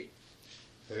today,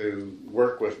 who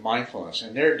work with mindfulness,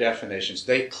 and their definitions,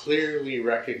 they clearly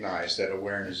recognize that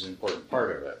awareness is an important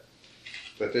part of it.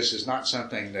 But this is not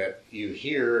something that you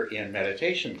hear in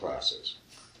meditation classes,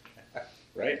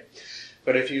 right?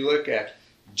 But if you look at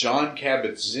Jon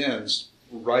Kabat-Zinn's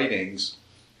writings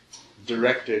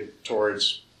directed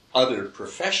towards other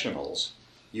professionals,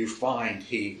 you find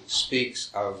he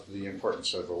speaks of the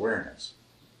importance of awareness,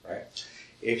 right?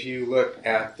 If you look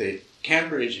at the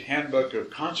Cambridge Handbook of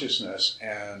Consciousness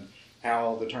and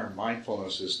how the term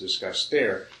mindfulness is discussed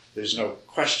there, there's no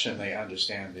question they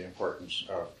understand the importance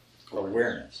of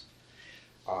awareness.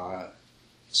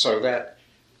 So that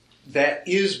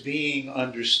is being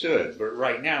understood, but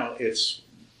right now it's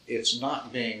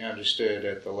not being understood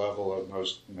at the level of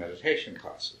most meditation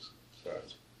classes. So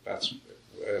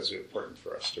that's important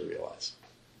for us to realize.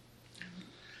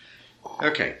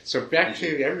 Okay, so back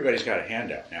to, everybody's got a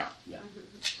handout now. Yeah.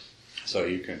 So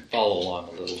you can follow along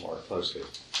a little more closely.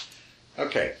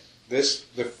 Okay, the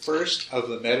first of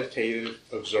the meditative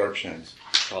absorptions,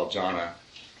 called jhana,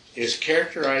 is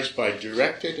characterized by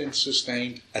directed and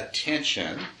sustained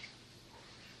attention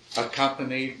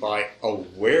accompanied by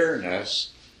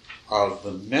awareness of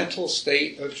the mental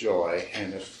state of joy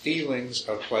and the feelings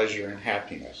of pleasure and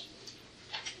happiness.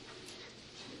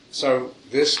 So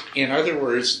this, in other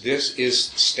words, this is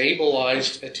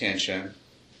stabilized attention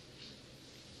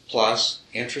plus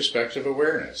introspective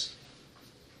awareness.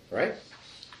 Right?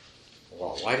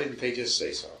 Well, why didn't they just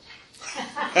say so?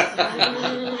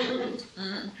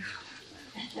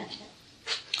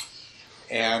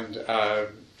 And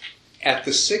at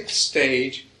the sixth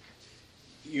stage,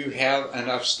 you have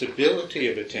enough stability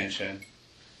of attention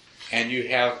and you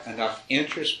have enough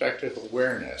introspective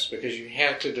awareness, because you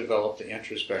have to develop the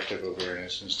introspective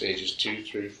awareness in stages 2,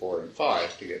 3, 4, and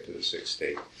 5 to get to the sixth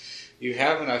stage. You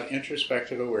have enough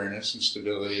introspective awareness and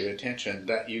stability of attention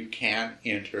that you can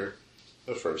enter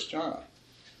the first jhana.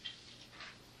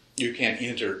 You can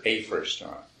enter a first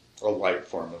jhana, a light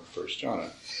form of first jhana.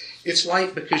 It's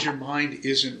light because your mind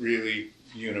isn't really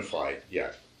unified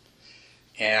yet.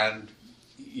 And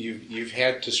you've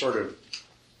had to sort of,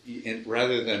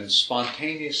 rather than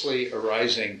spontaneously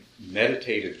arising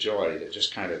meditative joy that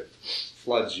just kind of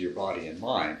floods your body and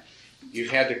mind, you've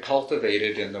had to cultivate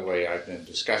it in the way I've been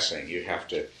discussing. You have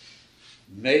to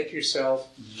make yourself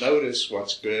notice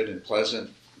what's good and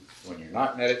pleasant when you're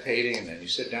not meditating, and then you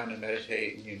sit down and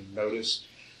meditate and you notice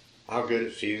how good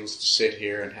it feels to sit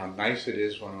here and how nice it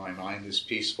is when my mind is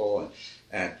peaceful,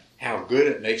 and how good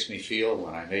it makes me feel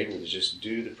when I'm able to just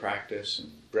do the practice,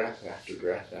 and breath after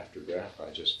breath after breath,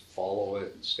 I just follow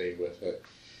it and stay with it.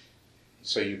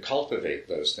 So you cultivate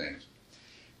those things.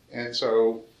 And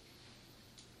so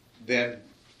then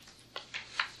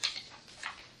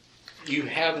you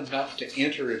have enough to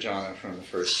enter a jhana from the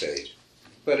first stage.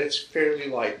 But it's fairly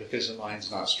light because the mind's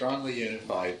not strongly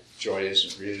unified. Joy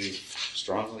isn't really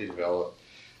strongly developed.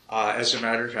 As a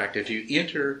matter of fact, if you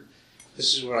enter,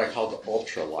 this is what I call the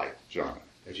ultralight jhana.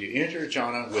 If you enter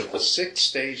jhana with the 6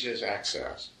 stages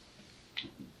access,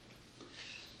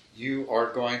 you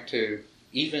are going to,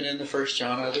 even in the first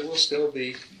jhana, there will still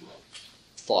be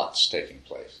thoughts taking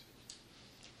place.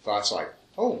 Thoughts like,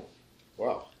 oh,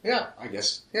 well, yeah, I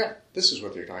guess, yeah, this is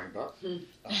what they're talking about.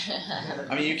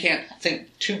 I mean, you can't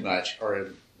think too much or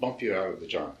it'll bump you out of the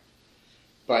jhana.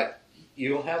 But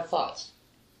you'll have thoughts.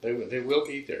 They will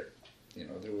be there. You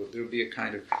know, there will be a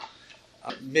kind of,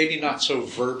 maybe not so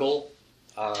verbal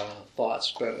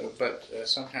thoughts, but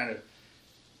some kind of,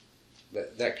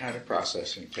 that kind of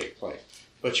processing take place.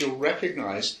 But you'll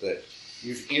recognize that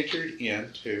you've entered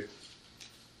into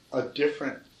a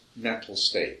different mental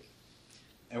state.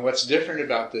 And what's different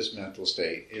about this mental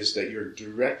state is that your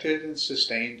directed and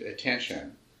sustained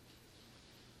attention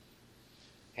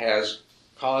has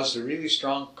caused a really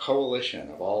strong coalition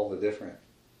of all the different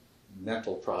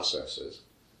mental processes.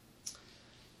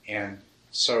 And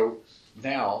so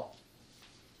now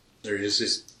there is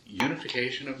this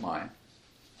unification of mind,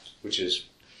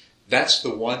 that's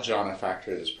the one jhana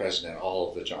factor that's present in all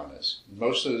of the jhanas.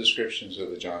 Most of the descriptions of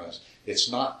the jhanas,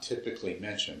 it's not typically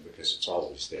mentioned because it's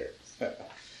always there.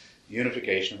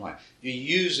 Unification of mind. You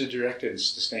use a directed and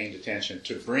sustained attention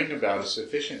to bring about a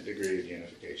sufficient degree of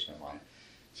unification of mind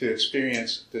to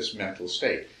experience this mental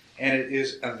state. And it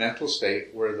is a mental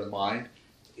state where the mind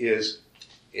is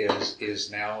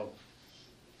now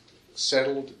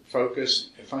settled, focused,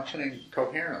 functioning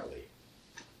coherently.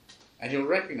 And you'll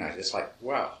recognize it's like,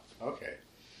 wow, okay.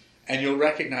 And you'll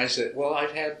recognize that, well,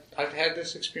 I've had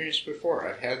this experience before.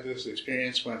 I've had this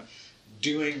experience when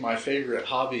doing my favorite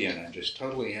hobby and I'm just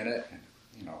totally in it, and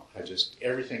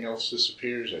everything else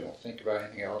disappears. I don't think about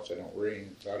anything else. I don't worry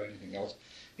about anything else.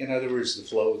 In other words, the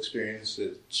flow experience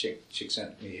that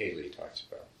Csikszentmihalyi talks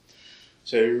about.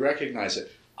 So you recognize that,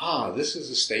 this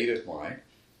is a state of mind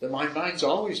that my mind's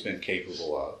always been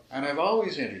capable of, and I've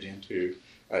always entered into.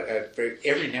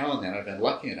 Every now and then I've been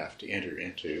lucky enough to enter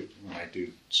into when I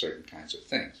do certain kinds of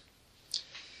things.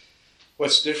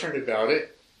 What's different about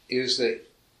it is that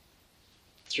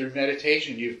through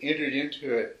meditation you've entered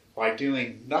into it by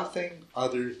doing nothing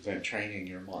other than training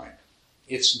your mind.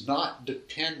 It's not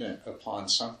dependent upon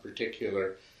some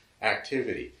particular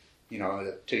activity.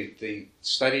 To the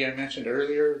study I mentioned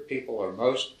earlier, people are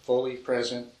most fully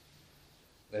present,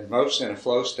 they're most in a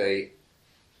flow state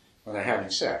when they're having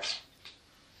sex.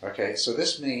 Okay, so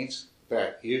this means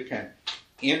that you can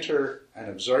enter an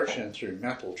absorption through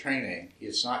mental training.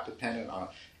 It's not dependent on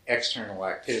external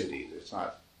activity. It's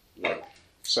not like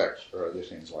sex or other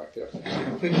things like this. It's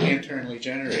completely internally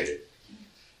generated.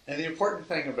 And the important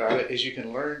thing about it is you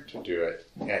can learn to do it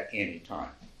at any time.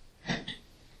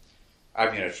 I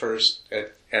mean, at first,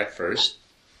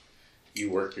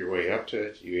 you work your way up to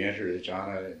it, you enter the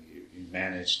jhana, and you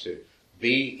manage to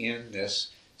be in this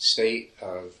state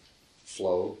of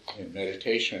flow in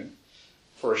meditation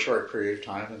for a short period of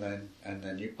time, and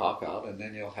then you pop out, and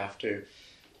then you'll have to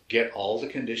get all the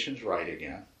conditions right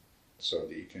again so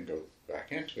that you can go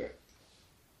back into it.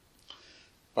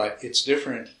 But it's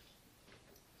different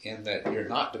in that you're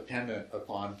not dependent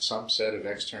upon some set of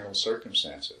external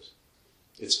circumstances.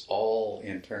 It's all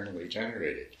internally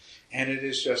generated. And it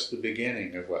is just the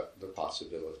beginning of what the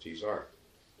possibilities are.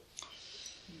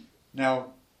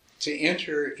 Now, to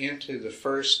enter into the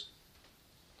first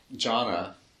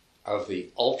jhana of the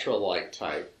ultralight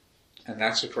type, and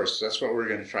that's what we're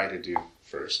going to try to do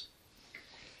first.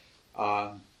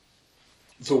 The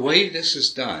way this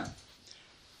is done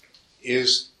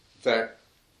is that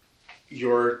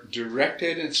your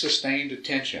directed and sustained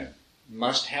attention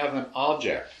must have an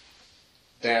object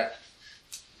that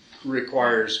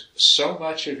requires so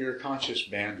much of your conscious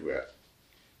bandwidth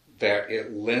that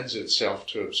it lends itself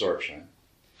to absorption.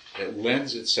 It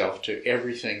lends itself to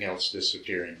everything else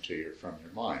disappearing from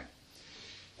your mind.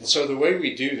 And so the way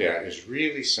we do that is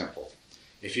really simple.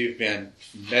 If you've been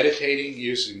meditating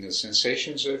using the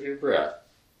sensations of your breath,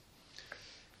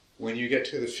 when you get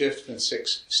to the 5th and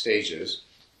 6th stages,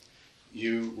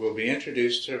 you will be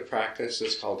introduced to a practice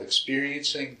that's called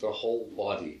experiencing the whole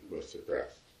body with the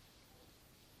breath.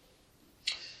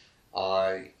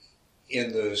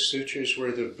 In the sutras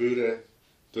where the Buddha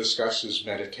discusses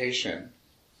meditation,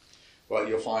 well,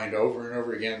 you'll find over and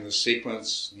over again the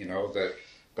sequence, that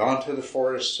gone to the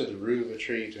forest, to the root of a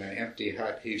tree, to an empty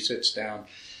hut, he sits down,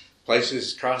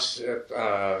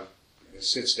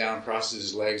 sits down, crosses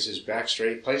his legs, his back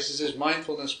straight, places his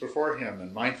mindfulness before him,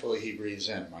 and mindfully he breathes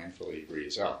in, mindfully he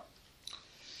breathes out.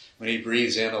 When he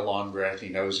breathes in a long breath, he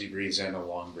knows he breathes in a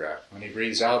long breath. When he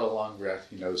breathes out a long breath,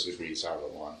 he knows he breathes out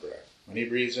a long breath. When he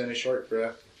breathes in a short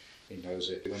breath, he knows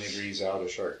it. When he breathes out a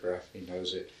short breath, he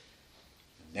knows it.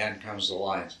 And then comes the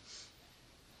lines.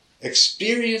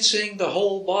 Experiencing the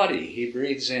whole body, he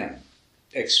breathes in.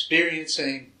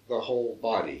 Experiencing the whole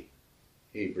body,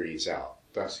 he breathes out.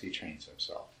 Thus he trains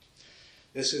himself.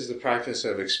 This is the practice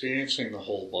of experiencing the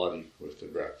whole body with the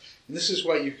breath. And this is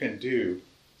what you can do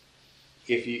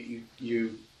if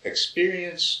you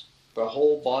experience the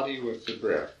whole body with the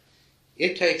breath.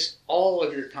 It takes all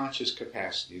of your conscious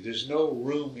capacity. There's no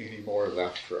room anymore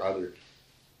left for other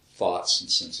thoughts and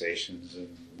sensations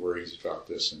and worries about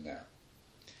this and that.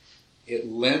 It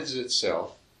lends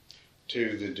itself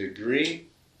to the degree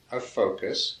of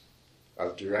focus,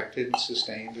 of directed and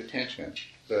sustained attention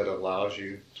that allows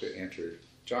you to enter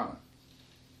jhana.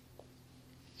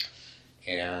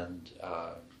 And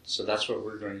so that's what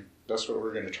we're going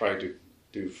to try to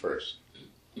do first.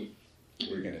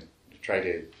 We're going to try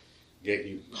to get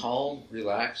you calm,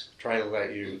 relaxed, try to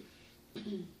let you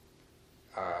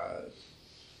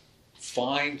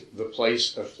find the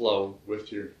place of flow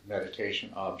with your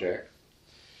meditation object,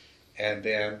 and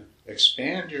then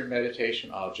expand your meditation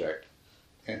object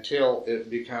until it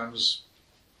becomes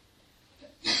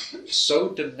so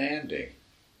demanding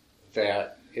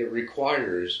that it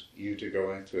requires you to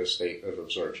go into a state of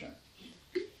absorption.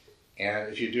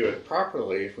 And if you do it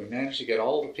properly, if we manage to get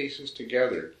all the pieces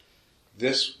together,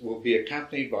 this will be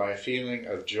accompanied by a feeling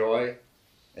of joy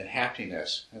and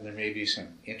happiness, and there may be some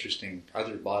interesting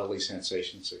other bodily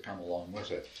sensations that come along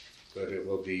with it, but it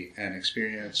will be an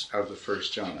experience of the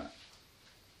first jhana.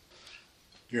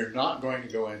 You're not going to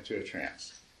go into a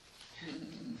trance.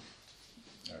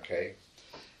 Okay?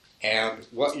 And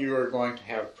what you are going to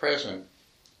have present,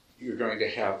 you're going to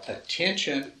have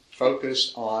attention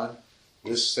focused on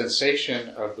this sensation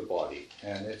of the body.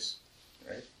 And it's,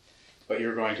 right? but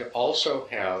you're going to also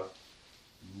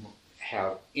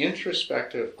have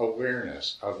introspective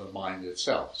awareness of the mind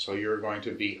itself. So you're going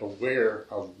to be aware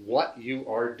of what you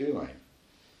are doing.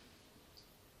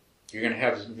 You're going to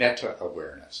have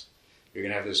meta-awareness. You're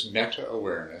going to have this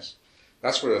meta-awareness.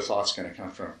 That's where the thought's going to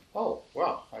come from. Oh,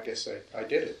 wow, I guess I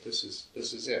did it. This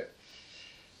is it.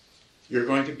 You're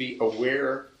going to be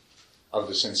aware of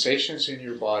the sensations in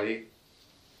your body,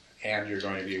 and you're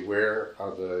going to be aware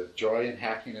of the joy and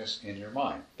happiness in your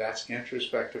mind. That's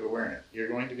introspective awareness. You're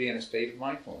going to be in a state of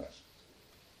mindfulness.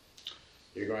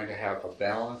 You're going to have a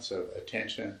balance of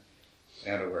attention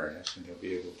and awareness, and you'll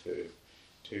be able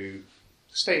to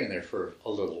stay in there for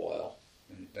a little while,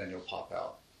 and then you'll pop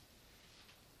out.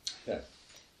 Yeah.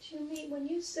 Jimmy, when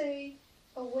you say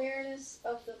awareness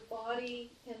of the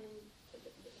body and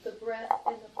the breath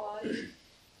in the body,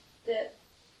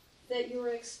 that you're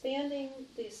expanding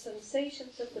the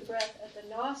sensations of the breath at the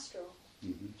nostril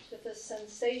with the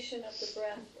sensation of the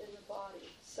breath in the body.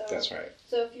 So that's right.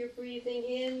 So if you're breathing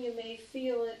in, you may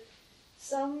feel it,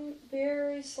 some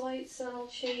very slight subtle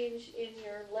change in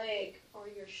your leg or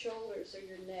your shoulders or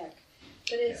your neck.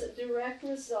 But it's a direct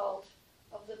result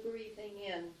of the breathing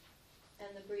in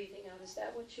and the breathing out. Is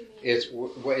that what you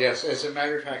mean? Yes. As a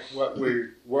matter of fact, what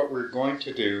we're going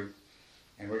to do,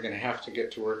 and we're going to have to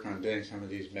get to work on doing some of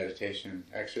these meditation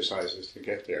exercises to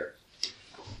get there,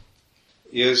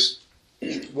 is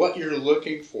what you're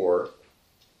looking for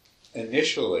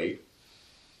initially,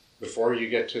 before you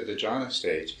get to the jhana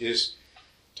stage, is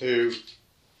to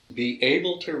be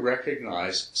able to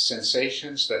recognize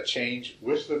sensations that change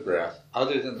with the breath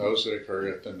other than those that occur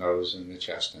at the nose and the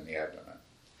chest and the abdomen.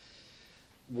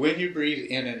 When you breathe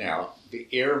in and out, the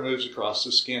air moves across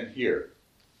the skin here,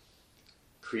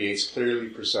 creates clearly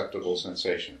perceptible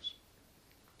sensations.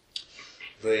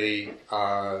 The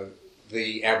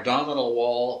abdominal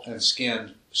wall and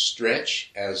skin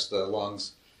stretch as the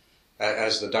lungs,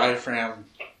 as the diaphragm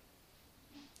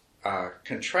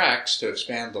contracts to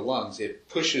expand the lungs. It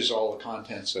pushes all the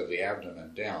contents of the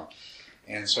abdomen down,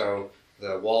 and so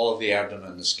the wall of the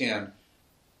abdomen, the skin,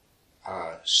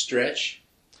 stretch.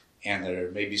 And there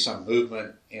may be some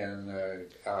movement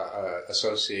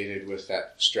associated with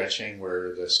that stretching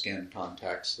where the skin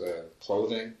contacts the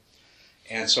clothing.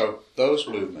 And so those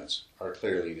movements are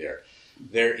clearly there.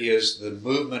 There is the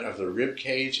movement of the rib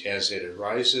cage as it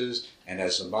arises and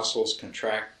as the muscles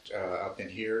contract up in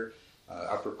here,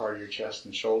 upper part of your chest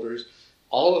and shoulders.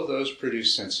 All of those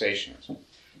produce sensations.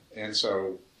 And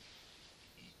so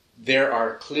there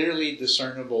are clearly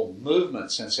discernible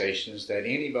movement sensations that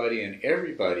anybody and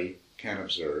everybody can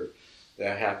observe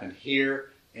that happen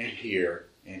here and here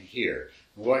and here.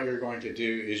 What you're going to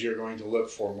do is you're going to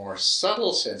look for more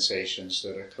subtle sensations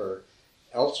that occur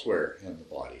elsewhere in the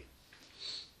body.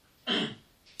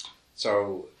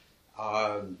 So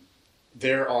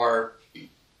there are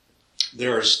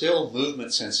still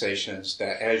movement sensations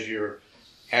that as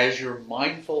your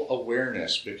mindful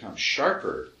awareness becomes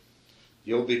sharper,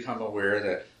 you'll become aware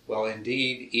that, well,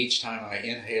 indeed, each time I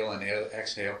inhale and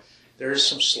exhale, there is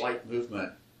some slight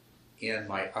movement in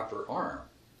my upper arm.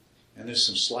 And there's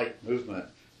some slight movement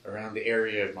around the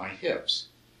area of my hips.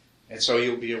 And so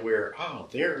you'll be aware,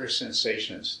 there are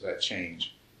sensations that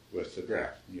change with the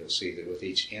breath. And you'll see that with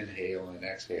each inhale and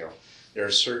exhale, there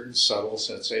are certain subtle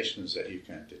sensations that you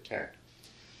can detect.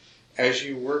 As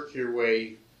you work your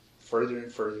way further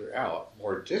and further out,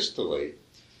 more distally,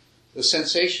 the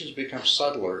sensations become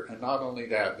subtler, and not only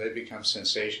that, they become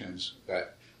sensations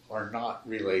that are not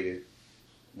related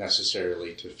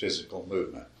necessarily to physical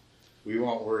movement. We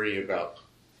won't worry about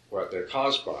what they're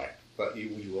caused by, but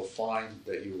you will find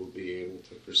that you will be able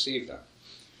to perceive them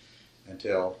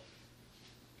until,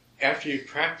 after you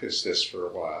practice this for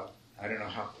a while, I don't know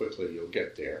how quickly you'll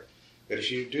get there, but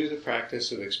if you do the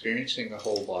practice of experiencing the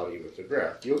whole body with the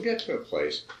breath, you'll get to a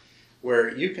place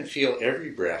where you can feel every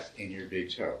breath in your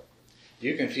big toe.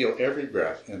 You can feel every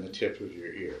breath in the tip of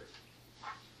your ear.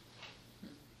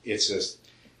 It's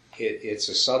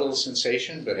a subtle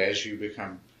sensation, but as you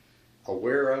become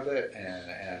aware of it,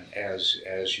 and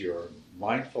as your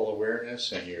mindful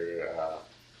awareness and your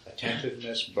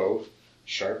attentiveness both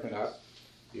sharpen up,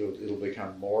 it'll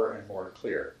become more and more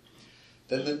clear.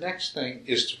 Then the next thing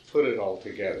is to put it all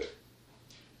together.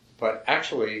 But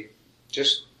actually,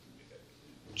 just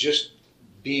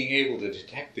being able to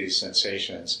detect these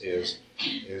sensations is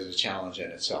a challenge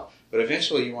in itself. But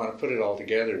eventually you want to put it all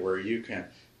together where you can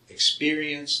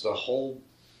experience the whole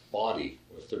body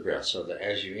with the breath, so that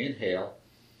as you inhale,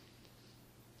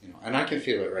 and I can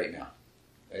feel it right now,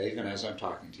 even as I'm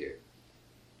talking to you.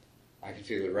 I can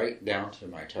feel it right down to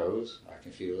my toes. I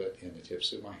can feel it in the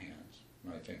tips of my hands,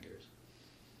 my fingers.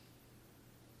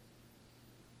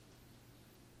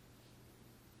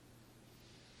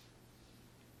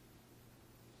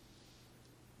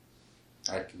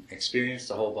 I can experience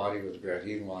the whole body with the breath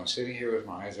even while I'm sitting here with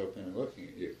my eyes open and looking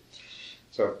at you.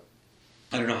 So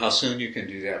I don't know how soon you can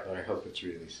do that, but I hope it's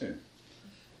really soon.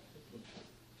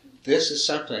 This is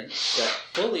something that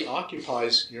fully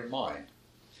occupies your mind.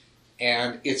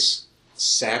 And it's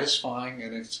satisfying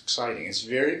and it's exciting. It's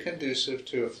very conducive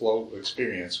to a flow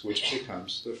experience, which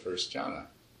becomes the first jhana.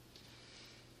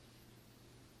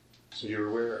 So you're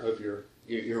aware of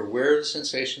you're aware of the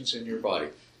sensations in your body.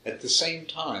 At the same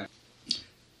time,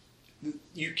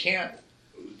 you can't.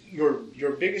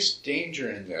 Your biggest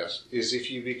danger in this is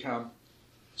if you become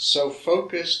so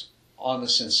focused on the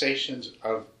sensations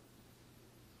of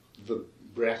the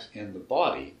breath in the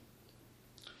body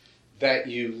that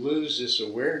you lose this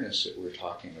awareness that we're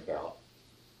talking about.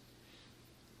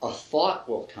 A thought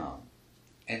will come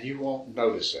and you won't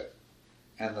notice it.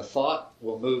 And the thought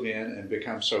will move in and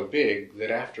become so big that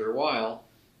after a while,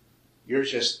 you're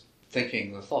just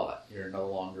thinking the thought. You're no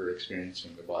longer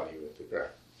experiencing the body with the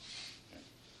breath.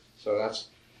 So that's,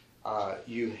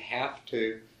 you have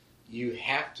to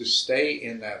stay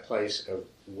in that place of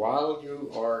while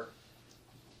your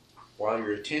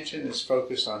attention is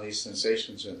focused on these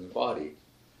sensations in the body,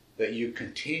 that you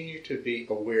continue to be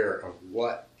aware of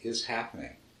what is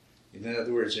happening. In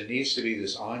other words, there needs to be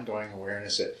this ongoing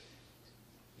awareness that,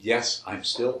 yes, I'm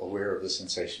still aware of the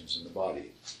sensations in the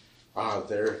body. A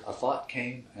thought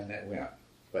came and it went,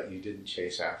 but you didn't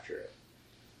chase after it.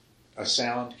 A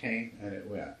sound came and it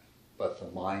went, but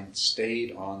the mind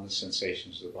stayed on the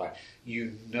sensations of the body.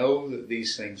 You know that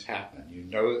these things happen. You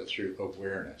know it through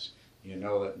awareness. You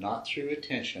know it not through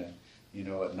attention. You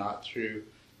know it not through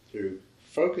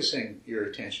focusing your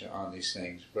attention on these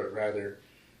things, but rather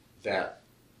that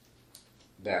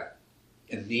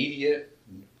immediate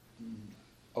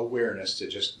awareness to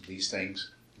just these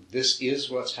things. This is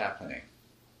what's happening,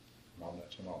 moment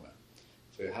to moment.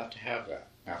 So you have to have that.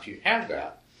 Now, if you have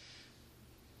that,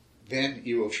 then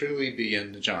you will truly be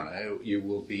in the jhana. You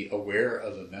will be aware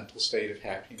of the mental state of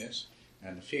happiness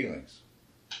and the feelings.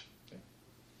 Okay.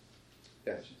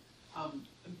 Yes. I'm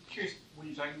curious, when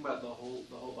you're talking about the whole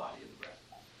body of the breath,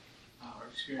 or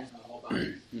experiencing the whole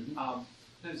body,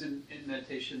 there's in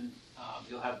meditation,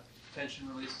 you'll have tension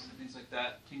releases and things like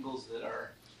that, tingles that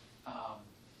are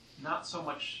not so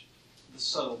much the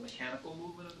subtle mechanical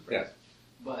movement of the breath,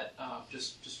 but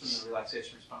just from the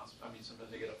relaxation response. I mean,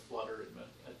 sometimes I get a flutter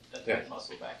in a tight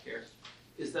muscle back here.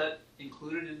 Is that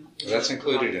included in That's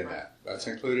included in that. That's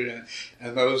included in it.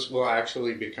 And those will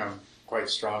actually become quite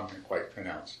strong and quite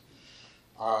pronounced.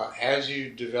 As you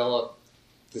develop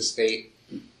the state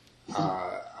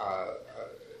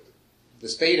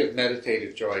of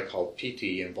meditative joy called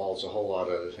piti involves a whole lot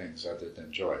of other things other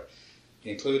than joy,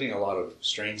 including a lot of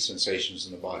strange sensations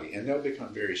in the body, and they'll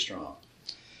become very strong.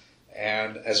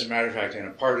 And as a matter of fact, in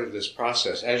a part of this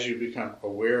process, as you become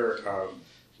aware of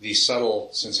these subtle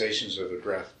sensations of the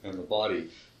breath in the body,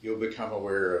 you'll become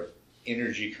aware of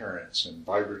energy currents and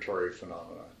vibratory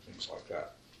phenomena, things like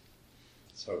that.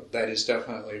 So that is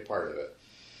definitely a part of it.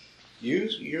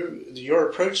 Your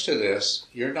approach to this,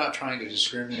 you're not trying to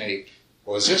discriminate,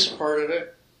 well, is this a part of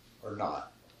it or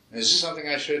not? Is this something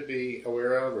I should be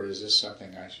aware of, or is this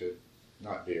something I should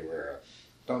not be aware of?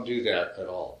 Don't do that at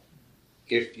all.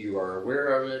 If you are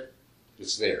aware of it,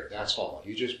 it's there. That's all.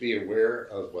 You just be aware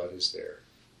of what is there.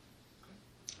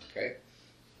 Okay?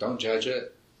 Don't judge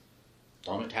it.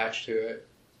 Don't attach to it.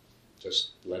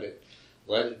 Just let it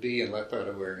be, and let that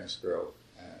awareness grow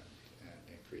and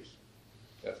increase.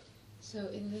 Yes. So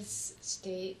in this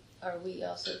state, are we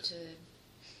also to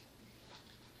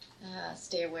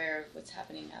stay aware of what's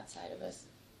happening outside of us,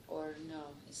 or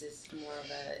no? Is this more of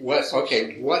a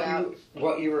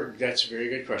that's a very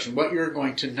good question. What you're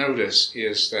going to notice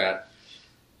is that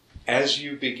as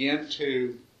you begin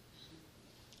to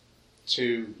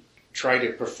try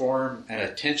to perform an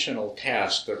attentional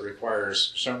task that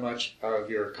requires so much of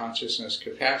your consciousness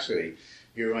capacity,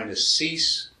 you're going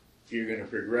to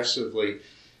progressively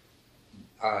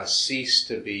cease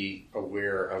to be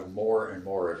aware of more and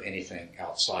more of anything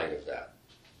outside of that.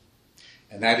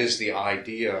 And that is the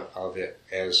idea of it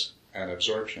as an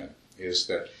absorption, is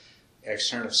that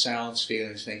external sounds,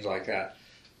 feelings, things like that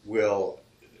will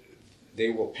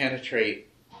penetrate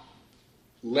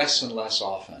less and less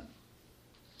often.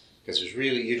 Because there's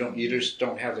really, you just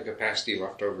don't have the capacity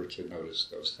left over to notice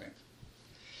those things.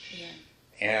 Yeah.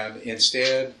 And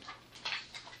instead,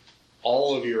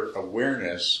 all of your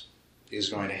awareness is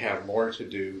going to have more to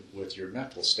do with your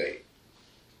mental state.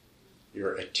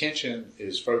 Your attention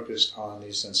is focused on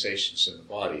these sensations in the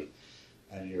body,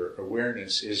 and your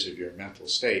awareness is of your mental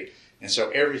state. And so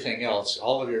everything else,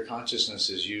 all of your consciousness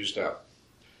is used up.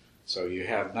 So you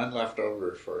have none left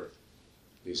over for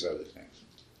these other things.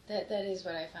 That is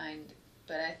what I find.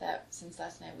 But I thought since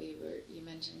last night you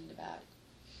mentioned about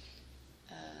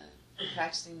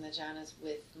practicing the jhanas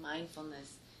with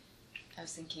mindfulness, I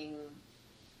was thinking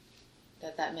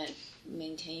that meant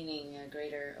maintaining a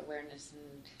greater awareness,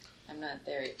 and I'm not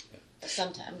there.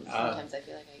 Sometimes I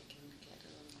feel like I can get a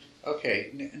little more.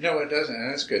 Okay, no, it doesn't,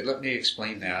 and that's good. Let me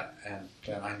explain that, and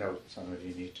then I know some of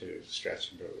you need to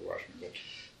stretch and go to the washroom, but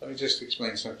let me just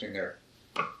explain something there.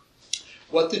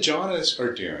 What the jhanas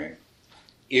are doing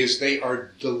is they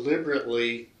are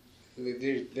deliberately,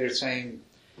 they're saying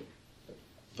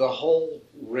the whole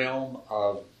realm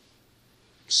of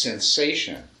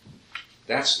sensation,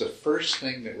 that's the first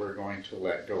thing that we're going to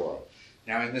let go of.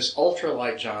 Now in this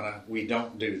ultralight jhana, we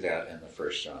don't do that in the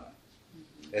first jhana.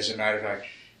 As a matter of fact,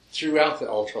 throughout the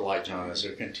ultralight jhanas,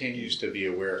 there continues to be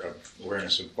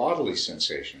awareness of bodily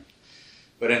sensation.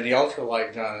 But in the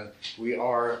ultralight jhana, we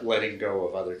are letting go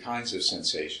of other kinds of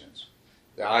sensations.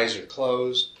 The eyes are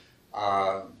closed,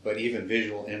 but even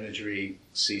visual imagery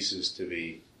ceases to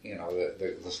be,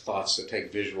 the thoughts that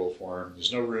take visual form,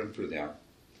 there's no room for them.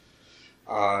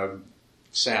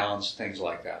 Sounds, things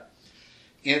like that.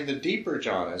 In the deeper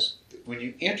jhanas, when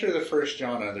you enter the first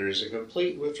jhana, there is a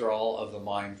complete withdrawal of the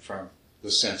mind from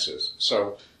the senses.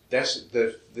 So that's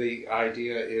the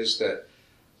idea is that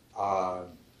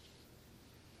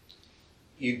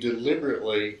you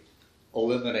deliberately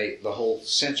eliminate the whole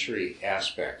sensory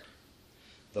aspect.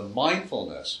 The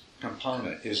mindfulness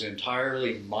component is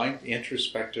entirely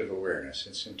introspective awareness.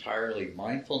 It's entirely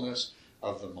mindfulness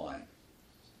of the mind.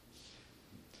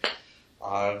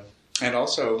 And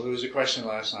also, there was a question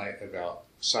last night about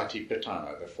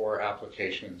satipatthana, the 4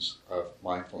 applications of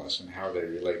mindfulness and how they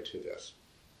relate to this.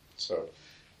 So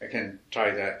I can tie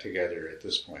that together at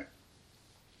this point.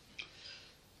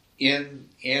 In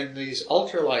these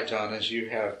ultralight jhanas,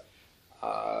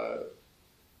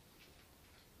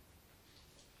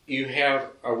 you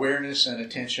have awareness and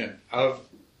attention of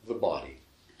the body.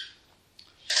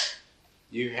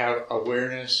 You have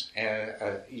awareness and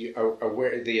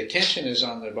the attention is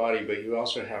on the body, but you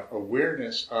also have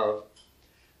awareness of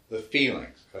the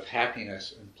feelings of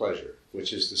happiness and pleasure,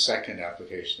 which is the second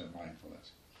application of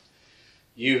mindfulness.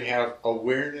 You have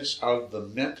awareness of the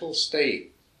mental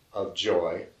state of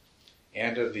joy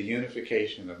and of the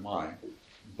unification of mind,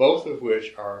 both of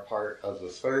which are a part of the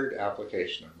third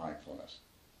application of mindfulness,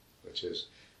 which is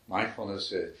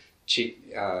mindfulness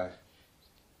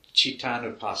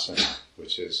Chittanupassana,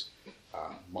 which is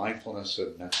mindfulness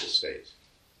of mental states.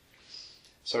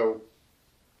 So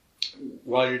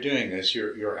while you're doing this,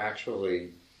 you're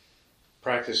actually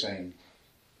practicing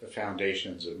the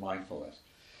foundations of mindfulness.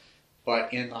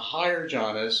 But in the higher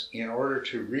jhanas, in order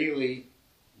to really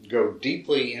go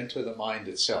deeply into the mind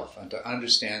itself and to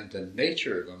understand the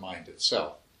nature of the mind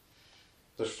itself,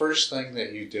 the first thing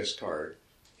that you discard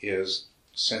is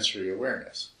sensory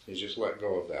awareness. You just let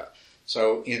go of that.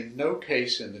 So in no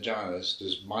case in the jhanas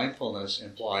does mindfulness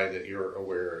imply that you're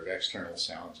aware of external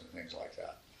sounds and things like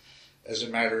that. As a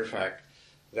matter of fact,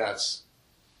 those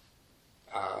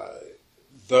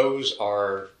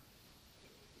are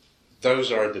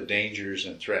the dangers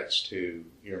and threats to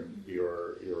your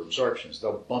absorptions.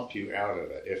 They'll bump you out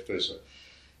of it. If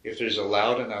there's a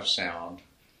loud enough sound,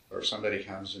 or somebody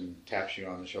comes and taps you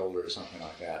on the shoulder or something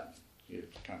like that, you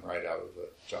come right out of the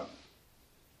jhana.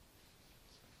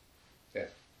 Yeah.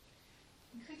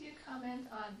 Could you comment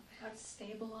on how to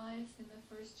stabilize in the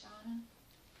first jhana,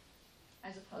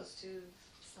 as opposed to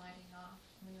sliding off?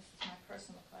 I mean, this is my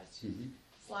personal question. Mm-hmm.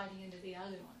 Sliding into the other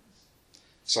ones.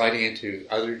 Sliding into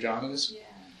other jhanas? Yeah.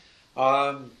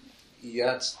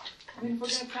 Yeah. I mean, if we're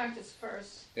going to practice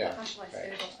first, Yeah. how shall I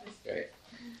stabilize? Okay.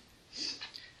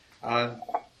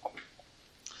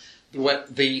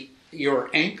 Your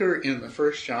anchor in the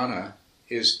first jhana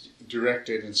is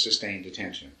directed and sustained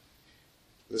attention.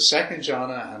 The second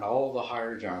jhana and all the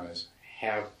higher jhanas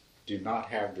do not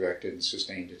have directed and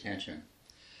sustained attention.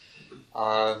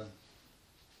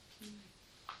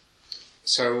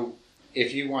 So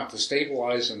if you want to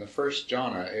stabilize in the first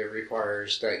jhana, it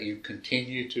requires that you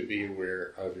continue to be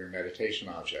aware of your meditation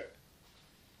object.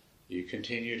 You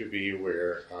continue to be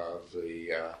aware of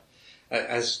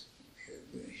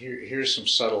here's some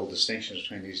subtle distinctions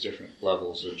between these different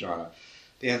levels of jhana.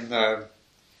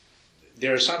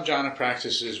 There are some jhana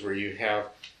practices where you have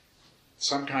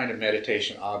some kind of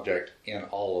meditation object in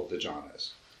all of the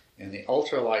jhanas. In the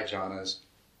ultralight jhanas,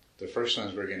 the first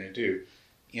ones we're going to do,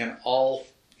 in all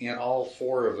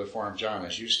 4 of the form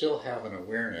jhanas, you still have an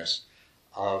awareness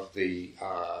of the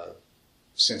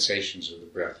sensations of the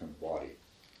breath and the body.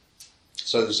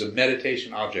 So there's a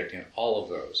meditation object in all of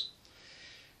those.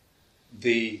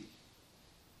 The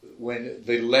when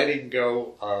the letting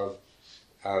go of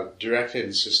directed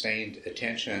and sustained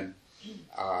attention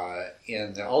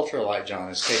in the ultralight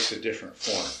jhanas takes a different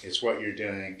form. It's what you're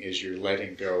doing is you're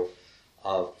letting go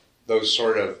of those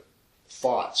sort of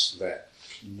thoughts that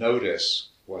notice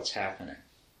what's happening.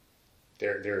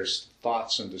 There's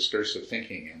thoughts and discursive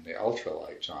thinking in the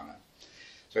ultralight jhana.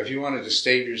 So if you wanted to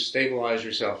stabilize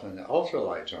yourself in the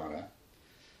ultralight jhana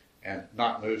and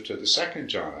not move to the second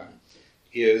jhana,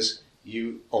 is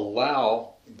you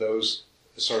allow those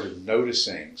sort of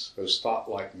noticings, those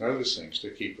thought-like noticings to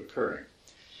keep occurring.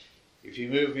 If you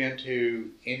move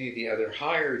into any of the other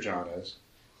higher jhanas,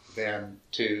 then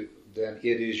it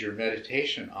is your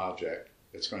meditation object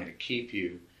that's going to keep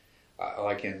you,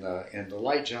 like in the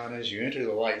light jhanas, you enter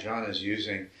the light jhanas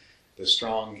using the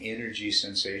strong energy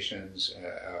sensations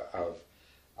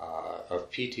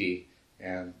of piti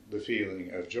and the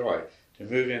feeling of joy. To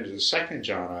move into the second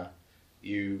jhana,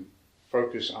 you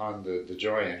focus on the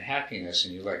joy and happiness,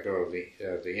 and you let go of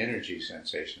the energy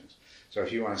sensations. So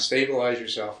if you want to stabilize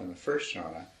yourself in the first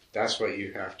jhana, that's what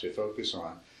you have to focus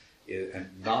on, and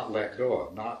not let go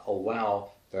of, not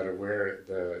allow that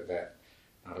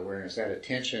that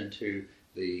attention to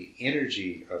the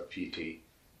energy of piti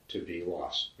to be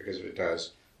lost. Because if it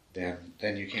does, then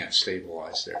you can't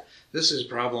stabilize there. This is a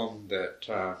problem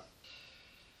that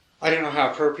I don't know how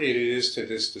appropriate it is to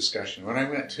this discussion. When I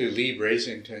went to Lee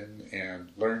Brasington and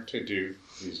learned to do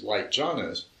these light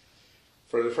jhanas,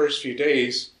 for the first few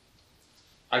days,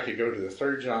 I could go to the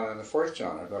third jhana and the fourth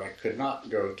jhana, but I could not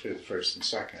go to the first and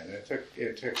second.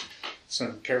 It took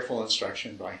some careful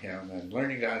instruction by him and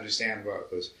learning to understand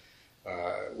what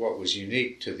was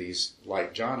unique to these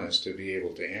light jhanas to be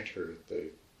able to enter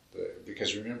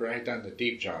because remember I had done the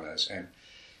deep jhanas, and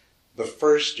the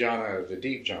first jhana of the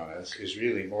deep jhanas is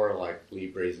really more like Lee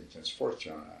Brasington's fourth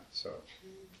jhana.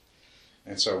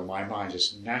 So my mind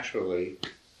just naturally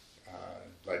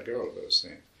let go of those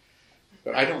things.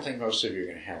 But I don't think most of you are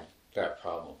going to have that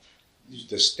problem.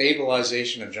 The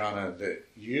stabilization of jhana that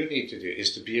you need to do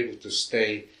is to be able to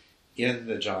stay in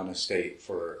the jhana state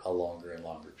for a longer and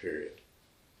longer period.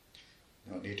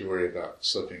 You don't need to worry about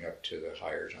slipping up to the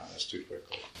higher jhanas too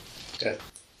quickly. Death.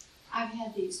 I've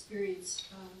had the experience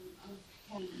of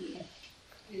having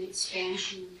an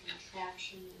expansion,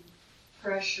 contraction, and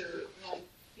pressure, like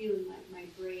feeling like my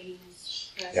brain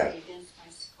is pressing against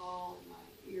my skull, and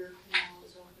my ear canal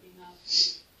is opening up,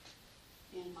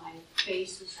 and my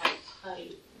face is like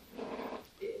cutting,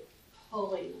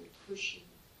 pulling and pushing.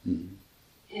 Mm-hmm.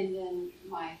 And then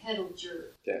my head will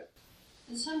jerk. Yeah.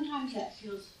 And sometimes that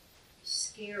feels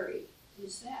scary.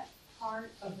 Is that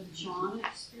part of the jhana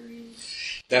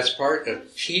experience? That's part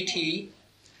of PT.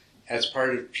 That's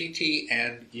part of PT,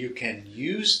 and you can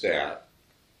use that.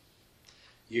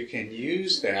 You can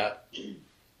use that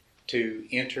to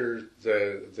enter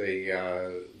the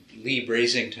Lee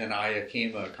Brasington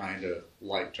Ayakima kind of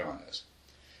light jhanas.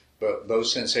 But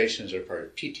those sensations are part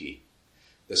of PT.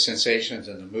 The sensations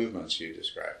and the movements you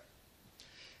describe.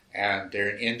 And they're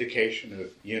an indication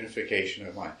of unification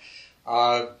of mind.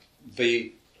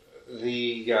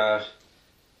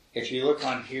 If you look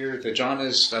on here, the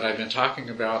jhanas that I've been talking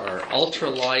about are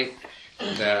ultralight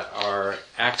that are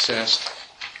accessed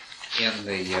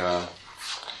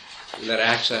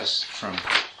from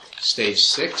stage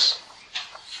 6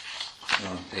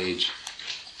 on page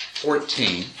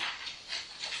 14.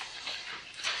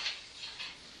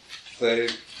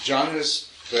 The jhanas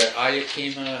that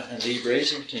Ayakima and Lee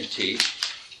Brasington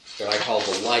teach, that I call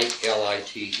the light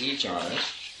LITE jhanas,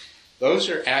 those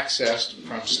are accessed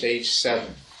from stage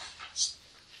 7.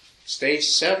 Stage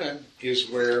 7 is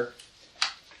where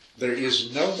there is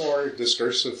no more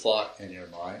discursive thought in your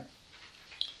mind.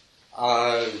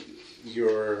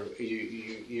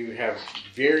 You have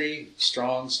very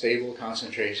strong, stable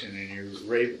concentration, and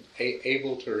you're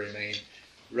able to remain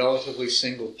relatively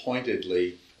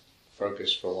single-pointedly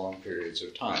focused for long periods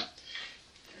of time.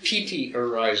 PT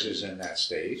arises in that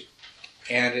stage,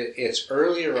 and its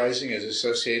early arising is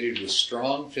associated with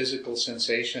strong physical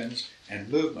sensations and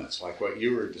movements, like what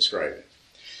you were describing.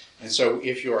 And so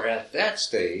if you're at that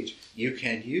stage, you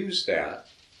can use that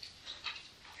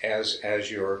as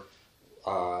your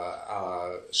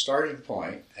starting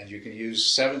point, and you can use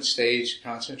 7th stage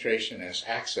concentration as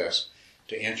access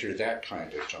to enter that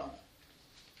kind of jhana.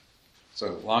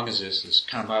 So as long as this has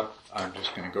come up, I'm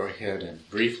just going to go ahead and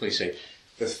briefly say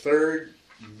the third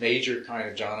major kind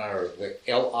of jhana are the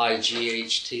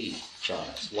LIGHT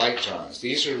jhanas, light jhanas.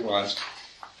 These are ones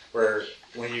where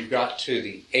when you've got to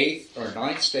the 8th or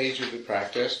 9th stage of the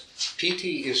practice, PT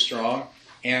is strong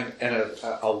and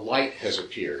a light has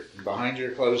appeared. And behind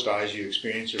your closed eyes you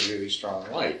experience a really strong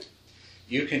light.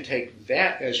 you can take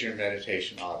that as your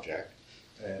meditation object,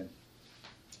 and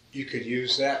you could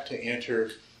use that to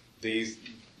enter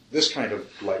this kind of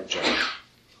light jhana,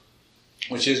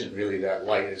 which isn't really that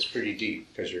light. It's pretty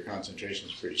deep because your concentration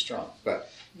is pretty strong.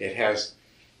 But you're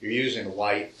using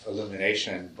light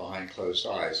illumination behind closed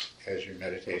eyes as your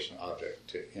meditation object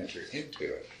to enter into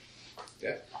it.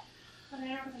 Yeah? But I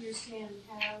don't understand,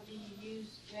 how do you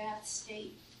use that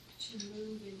state to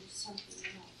move into something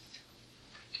else?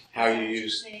 How Is you that what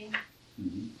use... you're saying?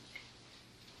 Mhm.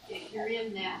 If you're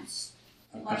in that,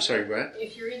 I'm sorry, what?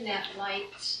 if you're in that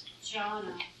light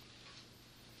jhana,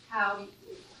 how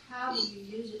do you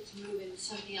use it to move into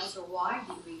something else, or why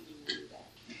do we do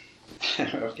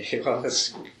that? Okay, well,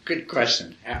 that's a good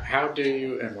question. How do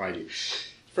you and why do you?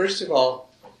 First of all,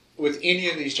 with any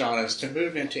of these jhanas, to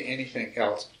move into anything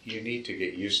else, you need to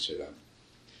get used to them.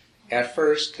 At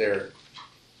first, they're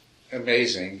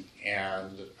amazing,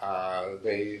 and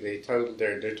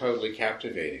they're totally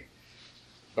captivating.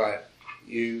 But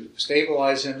you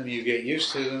stabilize in them, you get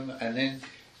used to them, and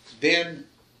then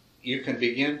you can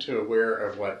begin to aware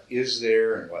of what is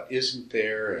there and what isn't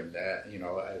there, and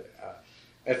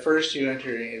at first you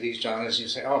enter these jhanas and you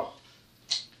say, "Oh,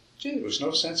 gee, there was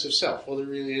no sense of self." Well, there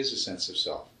really is a sense of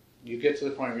self. You get to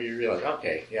the point where you realize,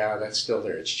 okay, yeah, that's still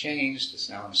there. It's changed. It's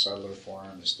now in a subtler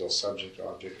form. It's still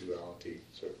subject-object duality,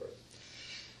 so forth.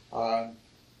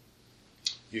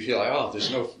 You feel like, oh, there's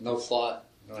no thought,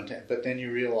 no intent. But then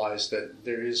you realize that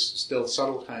there is still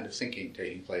subtle kind of thinking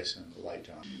taking place in the light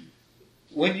jhana.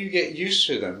 When you get used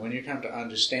to them, when you come to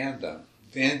understand them,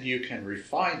 then you can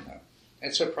refine them.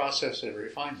 It's a process of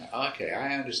refinement. Okay,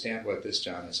 I understand what this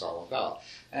jhana is all about.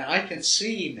 And I can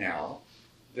see now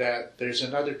that there's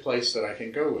another place that I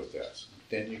can go with this.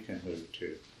 Then you can move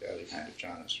to the other kind of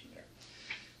jhanas from there.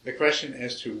 The question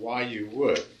as to why you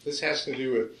would, this has to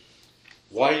do with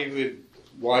why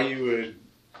you would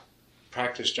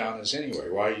practice jhanas anyway,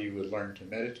 why you would learn to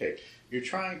meditate.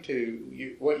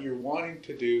 What you're wanting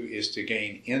to do is to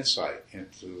gain insight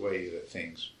into the way that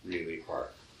things really are.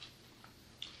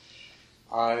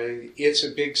 It's a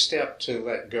big step to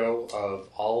let go of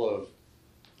all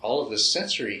of the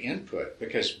sensory input,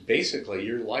 because basically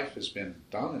your life has been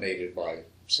dominated by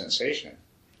sensation.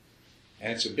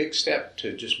 And it's a big step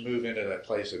to just move into that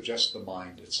place of just the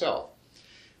mind itself.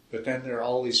 But then there are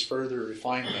all these further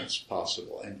refinements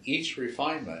possible, and each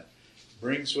refinement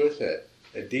brings with it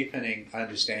a deepening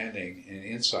understanding and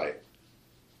insight.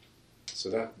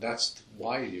 So that's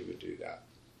why you would do that.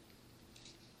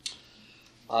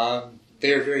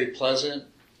 They're very pleasant,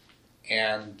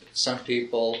 and some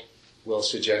people will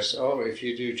suggest, oh, if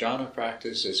you do jhana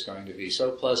practice, it's going to be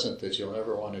so pleasant that you'll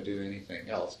never want to do anything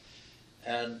else.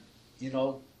 And,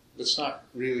 that's not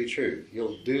really true.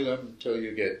 You'll do them until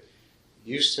you get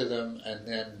used to them, and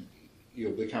then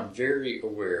you'll become very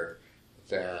aware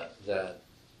that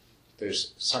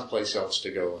there's someplace else to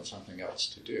go and something else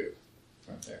to do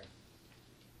from there.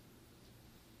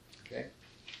 Okay?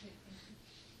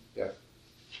 Yeah.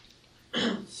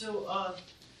 So,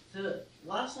 the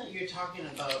last night you were talking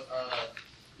about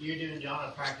you're doing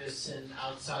jhana practice, and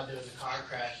outside there was a car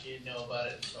crash. You didn't know about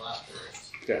it until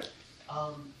afterwards. Yeah.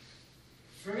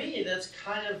 For me, that's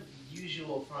kind of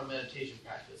usual for my meditation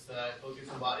practice, that I focus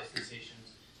on body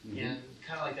sensations, and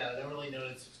kind of like that. I don't really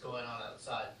notice what's going on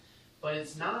outside. But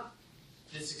it's not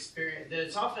this experience, that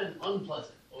it's often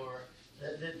unpleasant, or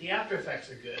that the after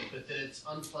effects are good, but that it's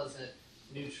unpleasant,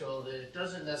 neutral, that it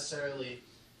doesn't necessarily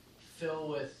fill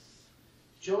with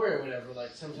joy or whatever.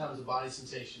 Like sometimes the body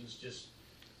sensations just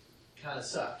kind of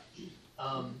suck.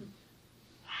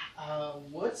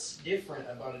 What's different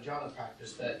about a jhana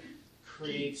practice that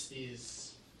creates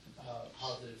these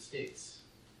positive states?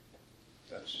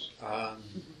 I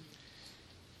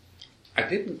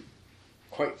didn't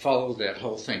quite follow that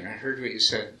whole thing. I heard what you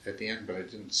said at the end, but I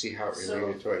didn't see how it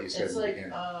related to what you said it's at the like,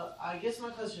 beginning. I guess my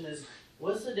question is,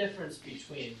 what's the difference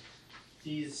between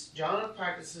these jhana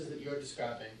practices that you're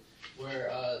describing, where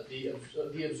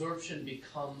the absorption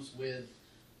becomes with,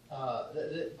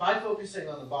 by focusing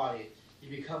on the body, you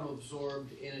become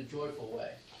absorbed in a joyful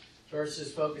way,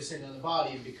 versus focusing on the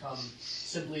body, you become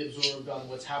simply absorbed on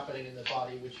what's happening in the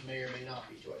body, which may or may not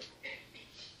be joyful?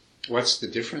 What's the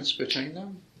difference between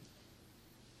them?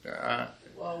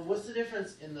 Well, what's the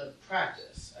difference in the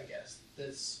practice, I guess,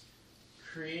 that's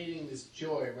creating this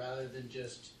joy rather than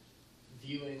just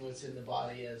viewing what's in the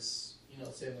body as,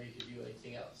 the same way you could view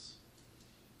anything else?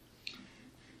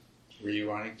 Were you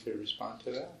wanting to respond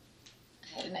to that?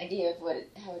 I had an idea of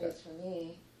how it is for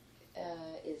me,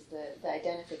 is the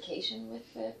identification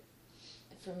with it.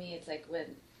 For me, it's like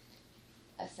when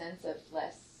a sense of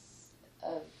less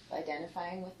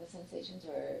identifying with the sensations,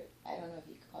 or I don't know if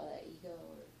you could call that ego,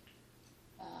 or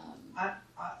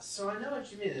So I know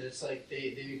what you mean, that it's like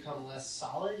they become less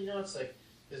solid, you know, it's like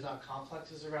there's not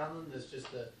complexes around them, there's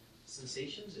just the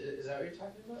sensations. Is that what you're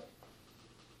talking about?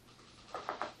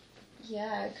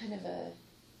 yeah, kind of a,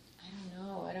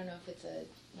 I don't know if it's a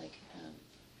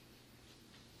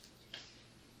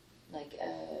not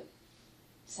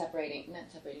separating,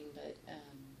 but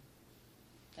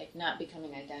like not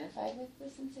becoming identified with the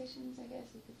sensations, I guess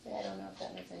you could say. I don't know if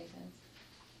that makes any sense.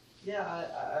 Yeah,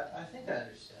 I think I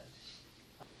understand.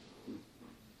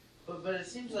 But it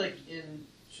seems like in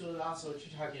Culadasa, what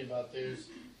you're talking about, there's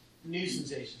new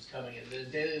sensations coming in. In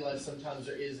daily life, sometimes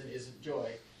there is and isn't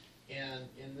joy. And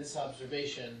in this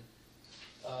observation,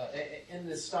 in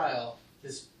this style,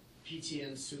 this piti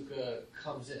and sukha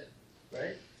comes in,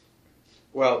 right?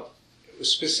 Well,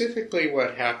 specifically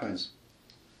what happens,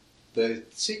 the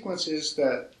sequence is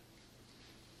that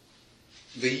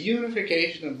the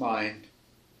unification of mind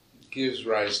gives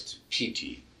rise to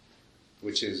piti,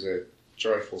 which is a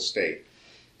joyful state.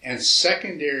 And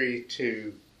secondary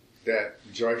to that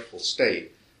joyful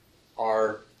state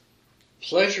are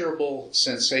pleasurable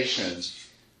sensations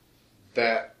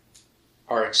that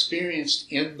are experienced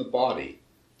in the body,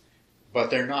 but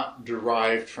they're not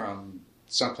derived from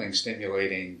something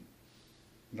stimulating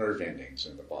nerve endings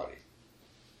in the body.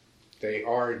 They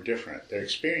are different. They're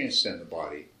experienced in the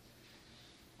body,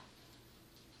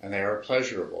 and they are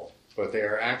pleasurable, but they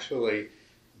are actually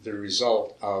the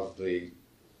result of the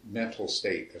mental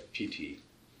state of piti.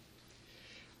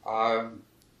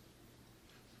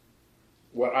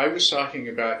 What I was talking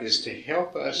about is to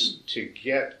help us to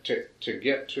get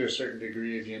to a certain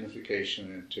degree of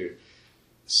unification and to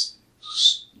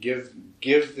give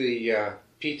the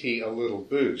piti a little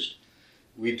boost.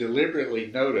 We deliberately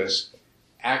notice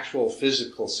actual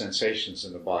physical sensations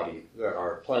in the body that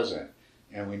are pleasant,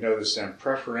 and we notice them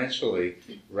preferentially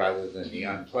rather than the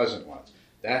unpleasant ones.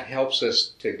 That helps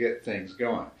us to get things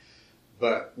going.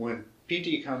 But when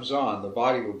piti comes on, the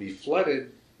body will be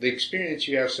flooded. The experience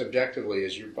you have subjectively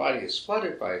is your body is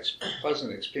flooded by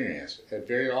pleasant experience. It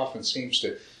very often seems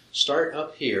to start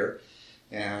up here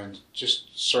and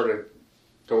just sort of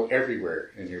go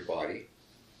everywhere in your body.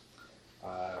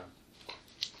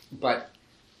 But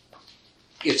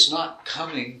it's not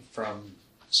coming from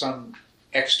some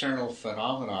external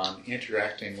phenomenon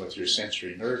interacting with your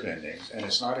sensory nerve endings, and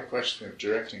it's not a question of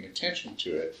directing attention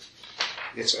to it.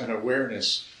 It's an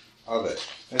awareness of it.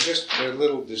 There's just a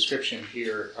little description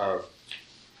here of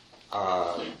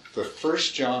the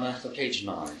first jhana, page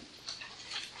 9.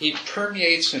 He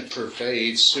permeates and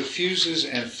pervades, suffuses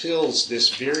and fills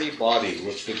this very body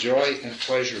with the joy and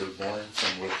pleasure born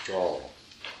from withdrawal.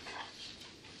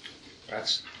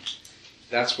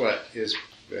 That's what is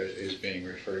being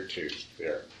referred to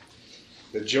there.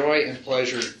 The joy and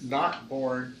pleasure not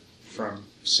born from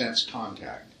sense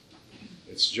contact.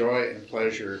 It's joy and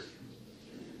pleasure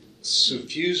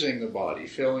suffusing the body,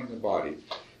 filling the body,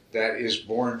 that is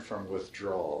born from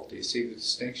withdrawal. Do you see the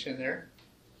distinction there?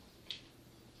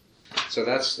 So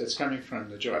it's coming from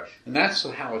the joy. And that's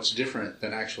how it's different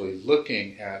than actually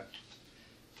looking at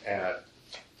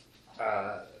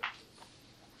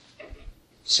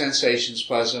sensations,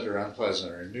 pleasant or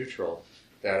unpleasant or neutral,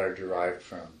 that are derived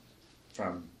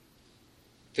from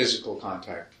physical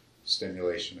contact,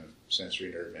 stimulation of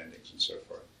sensory nerve endings and so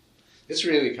forth. It's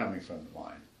really coming from the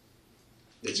mind.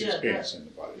 It's experienced in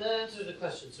the body. That answers the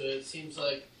question. So it seems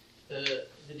like the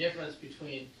difference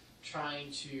between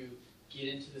trying to get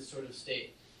into this sort of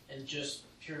state and just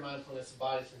pure mindfulness of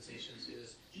body sensations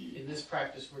is, in this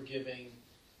practice, we're giving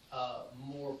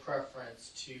more preference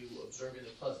to observing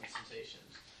the pleasant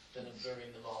sensations than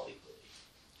observing them all equally.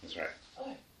 That's right.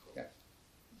 Okay, cool.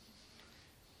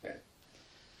 Yeah.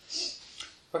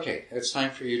 Okay, it's time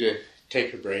for you to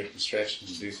take a break and stretch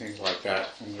and do things like that,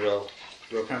 and we'll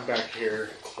come back here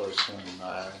for some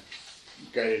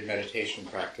guided meditation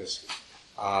practice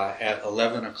at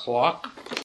 11 o'clock.